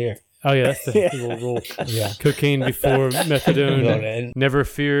in the clear. Oh, yeah, that's the little rule. Yeah. Cocaine before methadone. Never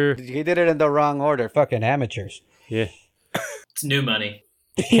fear. He did it in the wrong order. Fucking amateurs. Yeah. It's new money.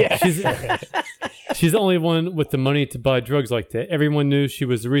 Yeah. She's the only one with the money to buy drugs like that. Everyone knew she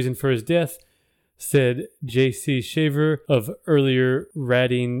was the reason for his death, said J.C. Shaver of earlier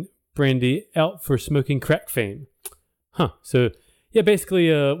ratting Brandy out for smoking crack fame. So, yeah,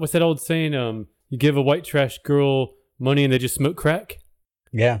 basically, what's that old saying? You give a white trash girl money and they just smoke crack?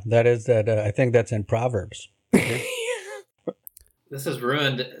 Yeah, that is that. I think that's in Proverbs. This has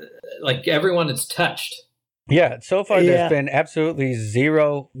ruined, like, everyone it's touched. Yeah, so far there's been absolutely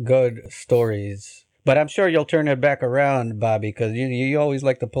zero good stories. But I'm sure you'll turn it back around, Bobby, because you always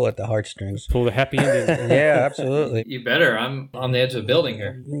like to pull at the heartstrings. Pull the happy ending. Yeah, absolutely. You better. I'm on the edge of a building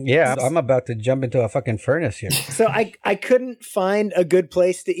here. Yeah, I'm about to jump into a fucking furnace here. So I couldn't find a good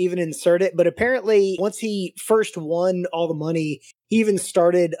place to even insert it, but apparently once he first won all the money, he even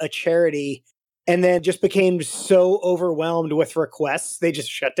started a charity and then just became so overwhelmed with requests, they just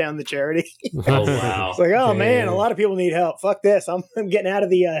shut down the charity. Oh, wow. It's like, oh, man, a lot of people need help. Fuck this. I'm getting out of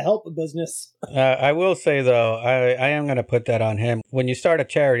the help business. I will say, though, I am going to put that on him. When you start a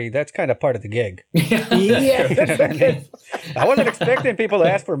charity, that's kind of part of the gig. Yeah. I wasn't expecting people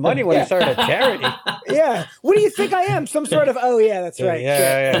to ask for money when you start a charity. Yeah. What do you think I am? Some sort of, oh, yeah, that's right.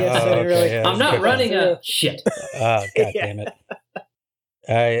 Yeah. I'm not running a shit. Oh, God damn it.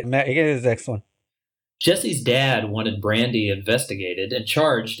 All right, Matt, you get the next one. Jesse's dad wanted Brandy investigated and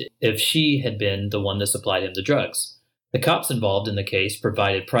charged if she had been the one that supplied him the drugs. The cops involved in the case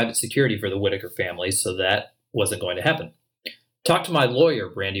provided private security for the Whitaker family, so that wasn't going to happen. Talk to my lawyer,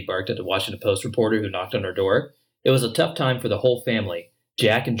 Brandy barked at a Washington Post reporter who knocked on her door. It was a tough time for the whole family.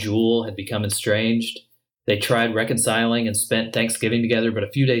 Jack and Jewel had become estranged. They tried reconciling and spent Thanksgiving together, but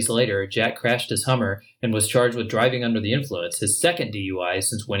a few days later, Jack crashed his Hummer and was charged with driving under the influence, his second DUI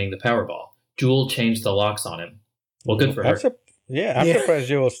since winning the Powerball. Jewel changed the locks on him. Well, good for her. I'm surprised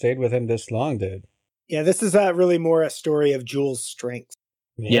Jewel stayed with him this long, dude. Yeah, this is really more a story of Jewel's strength.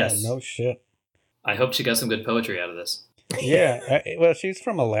 Yeah, yes. No shit. I hope she got some good poetry out of this. Yeah. Well, she's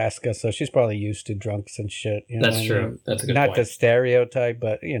from Alaska, so she's probably used to drunks and shit. That's true. That's a good point. Not the stereotype,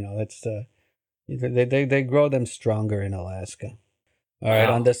 but, it's they grow them stronger in Alaska. All right.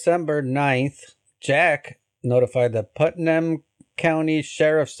 On December 9th, Jack notified the Putnam County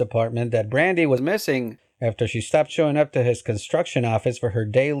Sheriff's Department that Brandy was missing after she stopped showing up to his construction office for her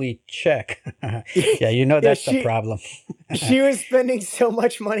daily check. Yeah, that's the problem. She was spending so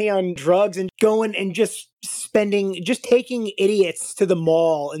much money on drugs and going and just taking idiots to the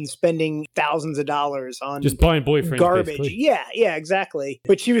mall and spending thousands of dollars on just buying boyfriends, garbage. Basically. Yeah, exactly.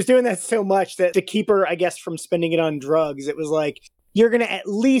 But she was doing that so much that to keep her, I guess, from spending it on drugs, it was like, you're going to at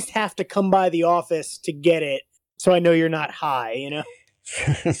least have to come by the office to get it. So I know you're not high,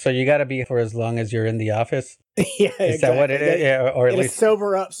 So you got to be for as long as you're in the office. Yeah, Is that what it is? Yeah, or at least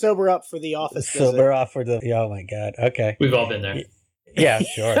sober up for the office. Sober off for the. Oh my God. Okay. We've all been there. Yeah,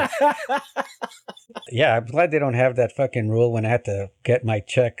 sure. Yeah, I'm glad they don't have that fucking rule when I have to get my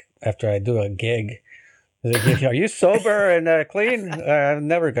check after I do a gig. Are you sober and clean? I'm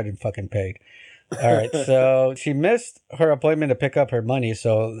never getting fucking paid. All right, so she missed her appointment to pick up her money,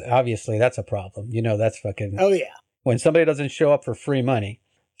 so obviously that's a problem. You know, that's fucking... Oh, yeah. When somebody doesn't show up for free money.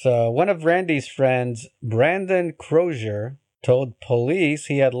 So one of Randy's friends, Brandon Crozier, told police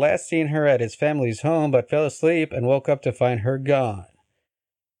he had last seen her at his family's home, but fell asleep and woke up to find her gone.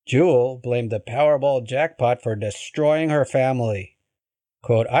 Jewel blamed the Powerball jackpot for destroying her family.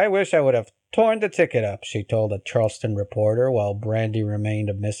 Quote, "I wish I would have torn the ticket up," she told a Charleston reporter while Brandy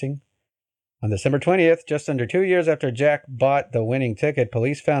remained missing. On December 20th, just under 2 years after Jack bought the winning ticket,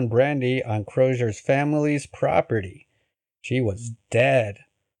 police found Brandy on Crozier's family's property. She was dead.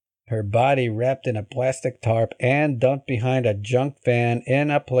 Her body wrapped in a plastic tarp and dumped behind a junk van in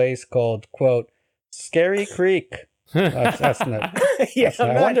a place called, quote, Scary Creek. That's not... Yeah,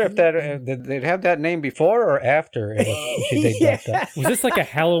 I wonder if that did they have that name before or after they dumped that. Was this like a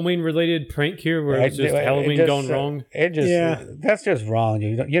Halloween-related prank here, where it's just Halloween gone wrong? That's just wrong.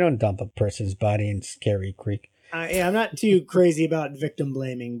 You don't dump a person's body in Scary Creek. Yeah, I'm not too crazy about victim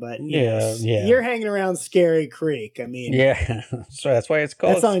blaming, but yeah, you're hanging around Scary Creek. I mean, yeah, so that's why it's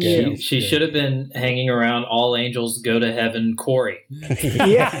called. That's on you. She should have been hanging around All Angels Go to Heaven Quarry.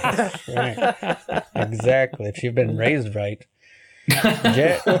 Yeah, right. Exactly. If you've been raised right.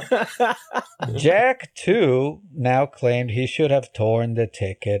 Jack, too, now claimed he should have torn the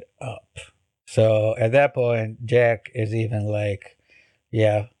ticket up. So at that point, Jack is even like,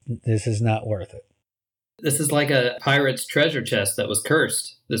 yeah, this is not worth it. This is like a pirate's treasure chest that was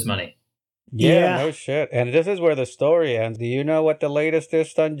cursed, this money. Yeah, no shit. And this is where the story ends. Do you know what the latest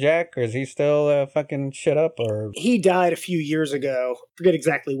is on Jack? Or is he still fucking shit up? Or he died a few years ago. Forget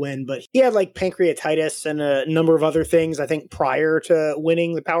exactly when, but he had like pancreatitis and a number of other things, I think, prior to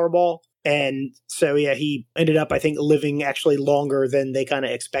winning the Powerball. And so, yeah, he ended up, I think, living actually longer than they kind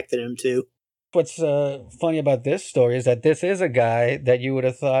of expected him to. What's funny about this story is that this is a guy that you would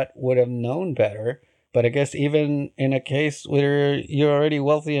have thought would have known better. But I guess even in a case where you're already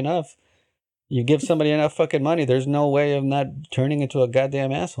wealthy enough, you give somebody enough fucking money, there's no way of not turning into a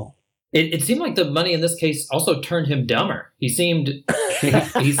goddamn asshole. It seemed like the money in this case also turned him dumber. He seemed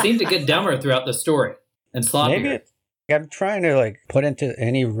to get dumber throughout the story and sloppier. Maybe I'm trying to like put into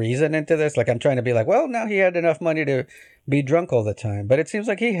any reason into this. Like I'm trying to be like, well, now he had enough money to be drunk all the time. But it seems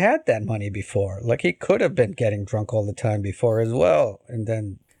like he had that money before. Like he could have been getting drunk all the time before as well. And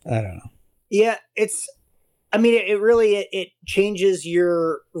then, I don't know. Yeah, it really changes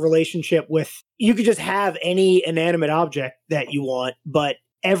your relationship with, you could just have any inanimate object that you want, but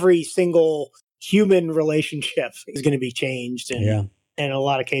every single human relationship is going to be changed and in a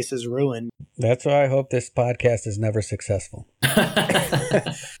lot of cases ruined. That's why I hope this podcast is never successful. I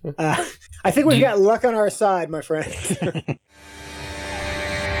think we've got luck on our side, my friend.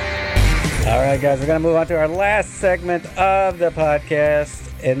 All right, guys, we're going to move on to our last segment of the podcast,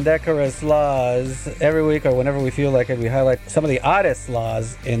 Indecorous Laws. Every week or whenever we feel like it, we highlight some of the oddest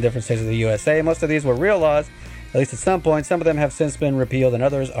laws in different states of the USA. Most of these were real laws, at least at some point. Some of them have since been repealed and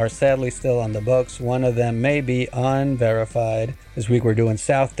others are sadly still on the books. One of them may be unverified. This week we're doing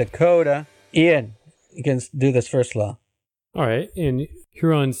South Dakota. Ian, you can do this first law. All right. In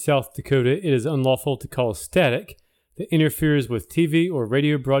Huron, South Dakota, it is unlawful to call static that interferes with TV or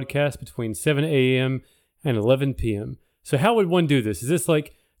radio broadcast between 7 a.m. and 11 p.m. So how would one do this? Is this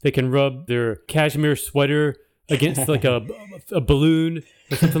like they can rub their cashmere sweater against like a balloon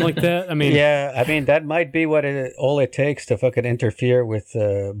or something like that? I mean, yeah, I mean, that might be all it takes to fucking interfere with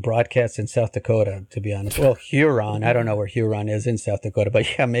broadcasts in South Dakota, to be honest. Well, Huron, I don't know where Huron is in South Dakota,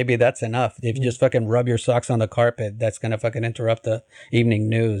 but yeah, maybe that's enough. If you just fucking rub your socks on the carpet, that's going to fucking interrupt the evening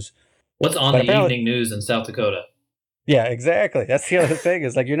news. What's on the evening news in South Dakota? Yeah, exactly. That's the other thing,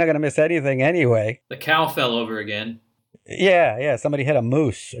 is like you're not going to miss anything anyway. The cow fell over again. Yeah. Somebody hit a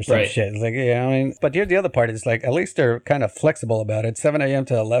moose or some shit. It's like, I mean, but here's the other part is like, at least they're kind of flexible about it. 7 a.m.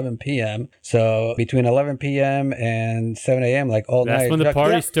 to 11 p.m. So between 11 p.m. and 7 a.m., like all night. That's when the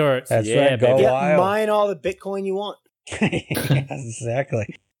party starts. That's right. Go wild. Mine all the Bitcoin you want.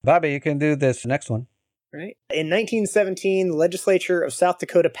 Exactly. Bobby, you can do this next one. Right. In 1917, the legislature of South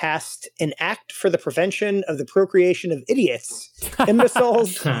Dakota passed an act for the prevention of the procreation of idiots,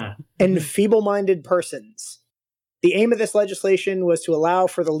 imbeciles, and feeble-minded persons. The aim of this legislation was to allow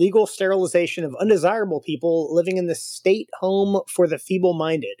for the legal sterilization of undesirable people living in the state home for the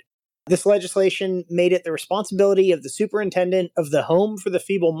feeble-minded. This legislation made it the responsibility of the superintendent of the Home for the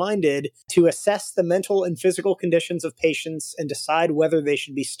Feeble-Minded to assess the mental and physical conditions of patients and decide whether they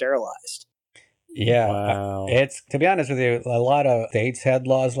should be sterilized. Yeah, Wow. It's, to be honest with you, a lot of states had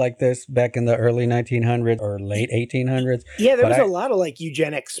laws like this back in the early 1900s or late 1800s. Yeah, there was a lot of like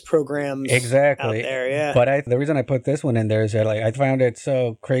eugenics programs exactly out there, yeah. But the reason I put this one in there is that like I found it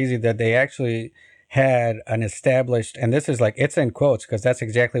so crazy that they actually had an established, and this is like, it's in quotes because that's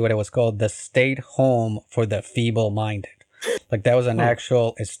exactly what it was called, the State Home for the Feeble-Minded. Like that was an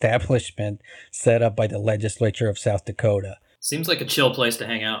actual establishment set up by the legislature of South Dakota. Seems like a chill place to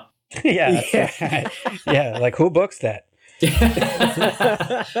hang out. Yeah. Yeah, like who books that? You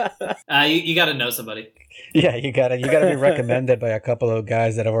got to know somebody. Yeah, you gotta be recommended by a couple of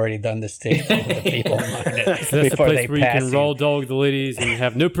guys that have already done the state for the Feeble-Minded. So that's the place where you can raw dog the ladies and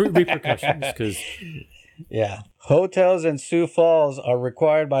have no repercussions. Because yeah, hotels in Sioux Falls are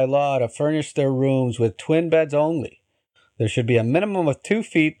required by law to furnish their rooms with twin beds only. There should be a minimum of 2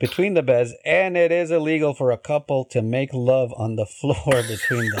 feet between the beds, and it is illegal for a couple to make love on the floor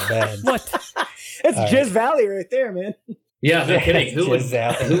between the beds. What? It's Jizz Valley right there, man. Yeah, no kidding. Who would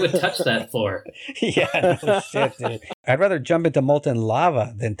touch that floor? Yeah, no shit, dude. I'd rather jump into molten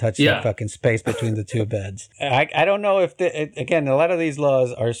lava than touch that fucking space between the two beds. I don't know if again, a lot of these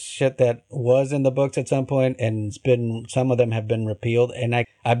laws are shit that was in the books at some point, and some of them have been repealed. And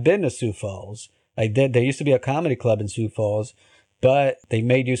I've been to Sioux Falls. I did. There used to be a comedy club in Sioux Falls, but they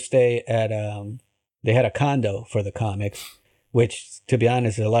made you stay at they had a condo for the comics, which, to be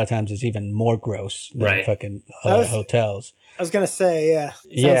honest, a lot of times is even more gross than fucking hotels. I was going to say, yeah.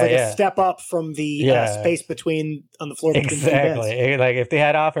 Sounds like a step up from the space on the floor between two beds. Exactly. Like if they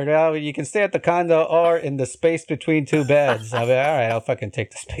had offered, oh, you can stay at the condo or in the space between two beds. I'll be, all right, I'll fucking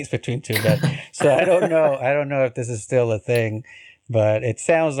take the space between two beds. So I don't know if this is still a thing. But it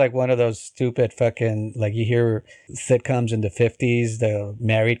sounds like one of those stupid fucking, like you hear sitcoms in the 50s, the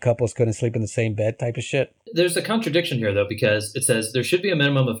married couples couldn't sleep in the same bed type of shit. There's a contradiction here, though, because it says there should be a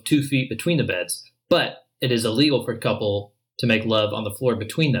minimum of 2 feet between the beds, but it is illegal for a couple to make love on the floor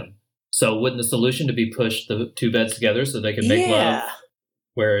between them. So wouldn't the solution to be push the two beds together so they can make love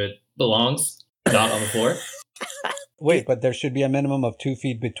where it belongs, not on the floor? Wait, but there should be a minimum of 2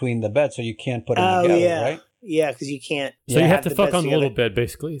 feet between the beds, so you can't put them together, right? Yeah, because you can't. So you have to fuck on the little bed,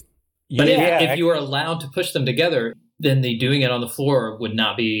 basically. But if you were allowed to push them together, then the doing it on the floor would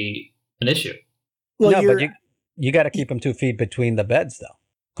not be an issue. Well, no, but you got to keep them 2 feet between the beds, though.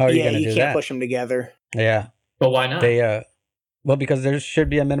 How are you going to do that? You can't push them together. Yeah. But why not? Well, because there should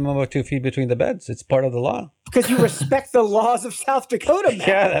be a minimum of 2 feet between the beds. It's part of the law. Because you respect the laws of South Dakota, man.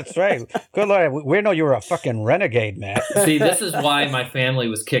 Yeah, that's right. Good Lord, we know you were a fucking renegade, Matt. See, this is why my family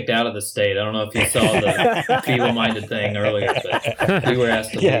was kicked out of the state. I don't know if you saw the feeble-minded thing earlier, but we were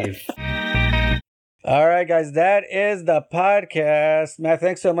asked to leave. All right, guys, that is the podcast. Matt,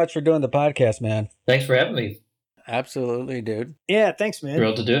 thanks so much for doing the podcast, man. Thanks for having me. Absolutely, dude. Yeah, thanks, man.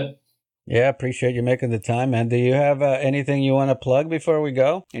 Thrilled to do it. Yeah, appreciate you making the time, man. Do you have anything you want to plug before we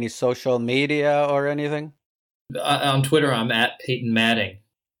go? Any social media or anything? On Twitter, I'm at Peyton Matting.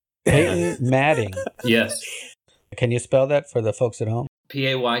 Peyton Matting? Yes. Can you spell that for the folks at home?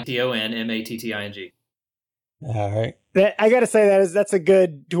 PaytonMatting. All right. I got to say that's a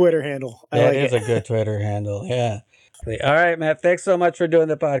good Twitter handle. That is a good Twitter handle, yeah. All right, Matt, thanks so much for doing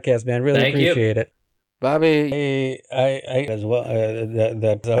the podcast, man. Really appreciate it. Bobby, I as well.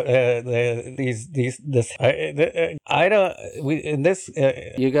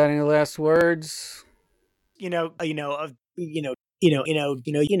 You got any last words?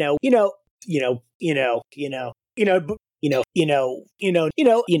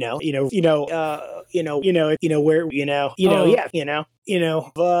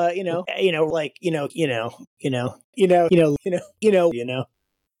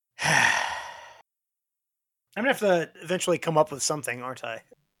 I'm gonna have to eventually come up with something, aren't I?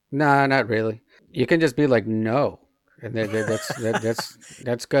 Nah, not really. You can just be like, no, and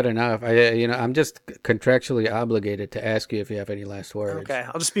that's good enough. I'm just contractually obligated to ask you if you have any last words. Okay,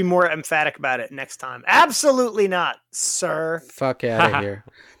 I'll just be more emphatic about it next time. Absolutely not, sir. Fuck out of here.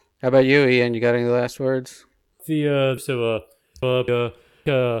 How about you, Ian? You got any last words?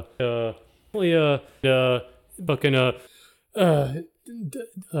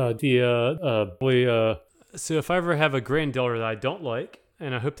 So if I ever have a granddaughter that I don't like,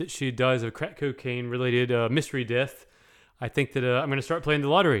 and I hope that she dies of crack cocaine related mystery death, I think that I'm going to start playing the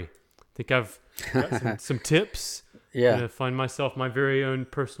lottery. I think I've got some tips. Yeah. I'm going to find myself my very own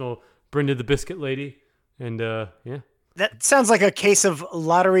personal Brenda the Biscuit Lady. And yeah. That sounds like a case of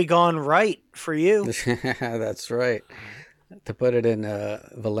lottery gone right for you. That's right. To put it in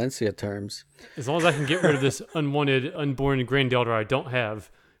Valencia terms. As long as I can get rid of this unwanted, unborn granddaughter I don't have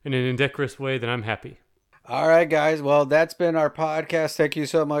in an indecorous way, then I'm happy. All right, guys. Well, that's been our podcast. Thank you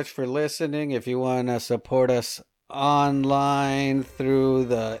so much for listening. If you want to support us online through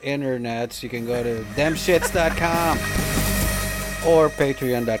the internets, you can go to themshits.com or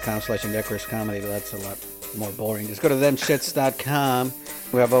patreon.com/indecorouscomedy. That's a lot more boring. Just go to themshits.com.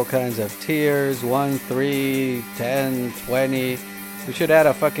 We have all kinds of tiers, 1, 3, 10, 20. We should add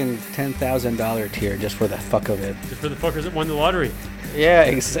a fucking $10,000 tier just for the fuck of it. Just for the fuckers that won the lottery. Yeah,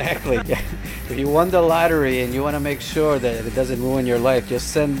 exactly. Yeah. If you won the lottery and you want to make sure that it doesn't ruin your life,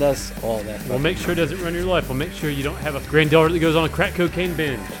 just send us all that. We'll make sure it doesn't ruin your life. We'll make sure you don't have a granddaughter that goes on a crack cocaine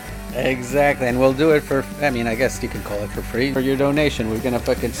binge. Exactly, and we'll do it for, I guess you can call it for free. For your donation, we're going to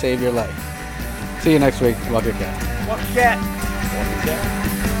fucking save your life. See you next week. Walk your cat. Walk your cat. Walk your cat.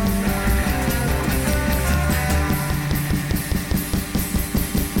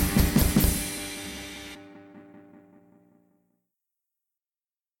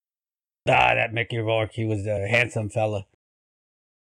 That Mickey Rourke, he was a handsome fella.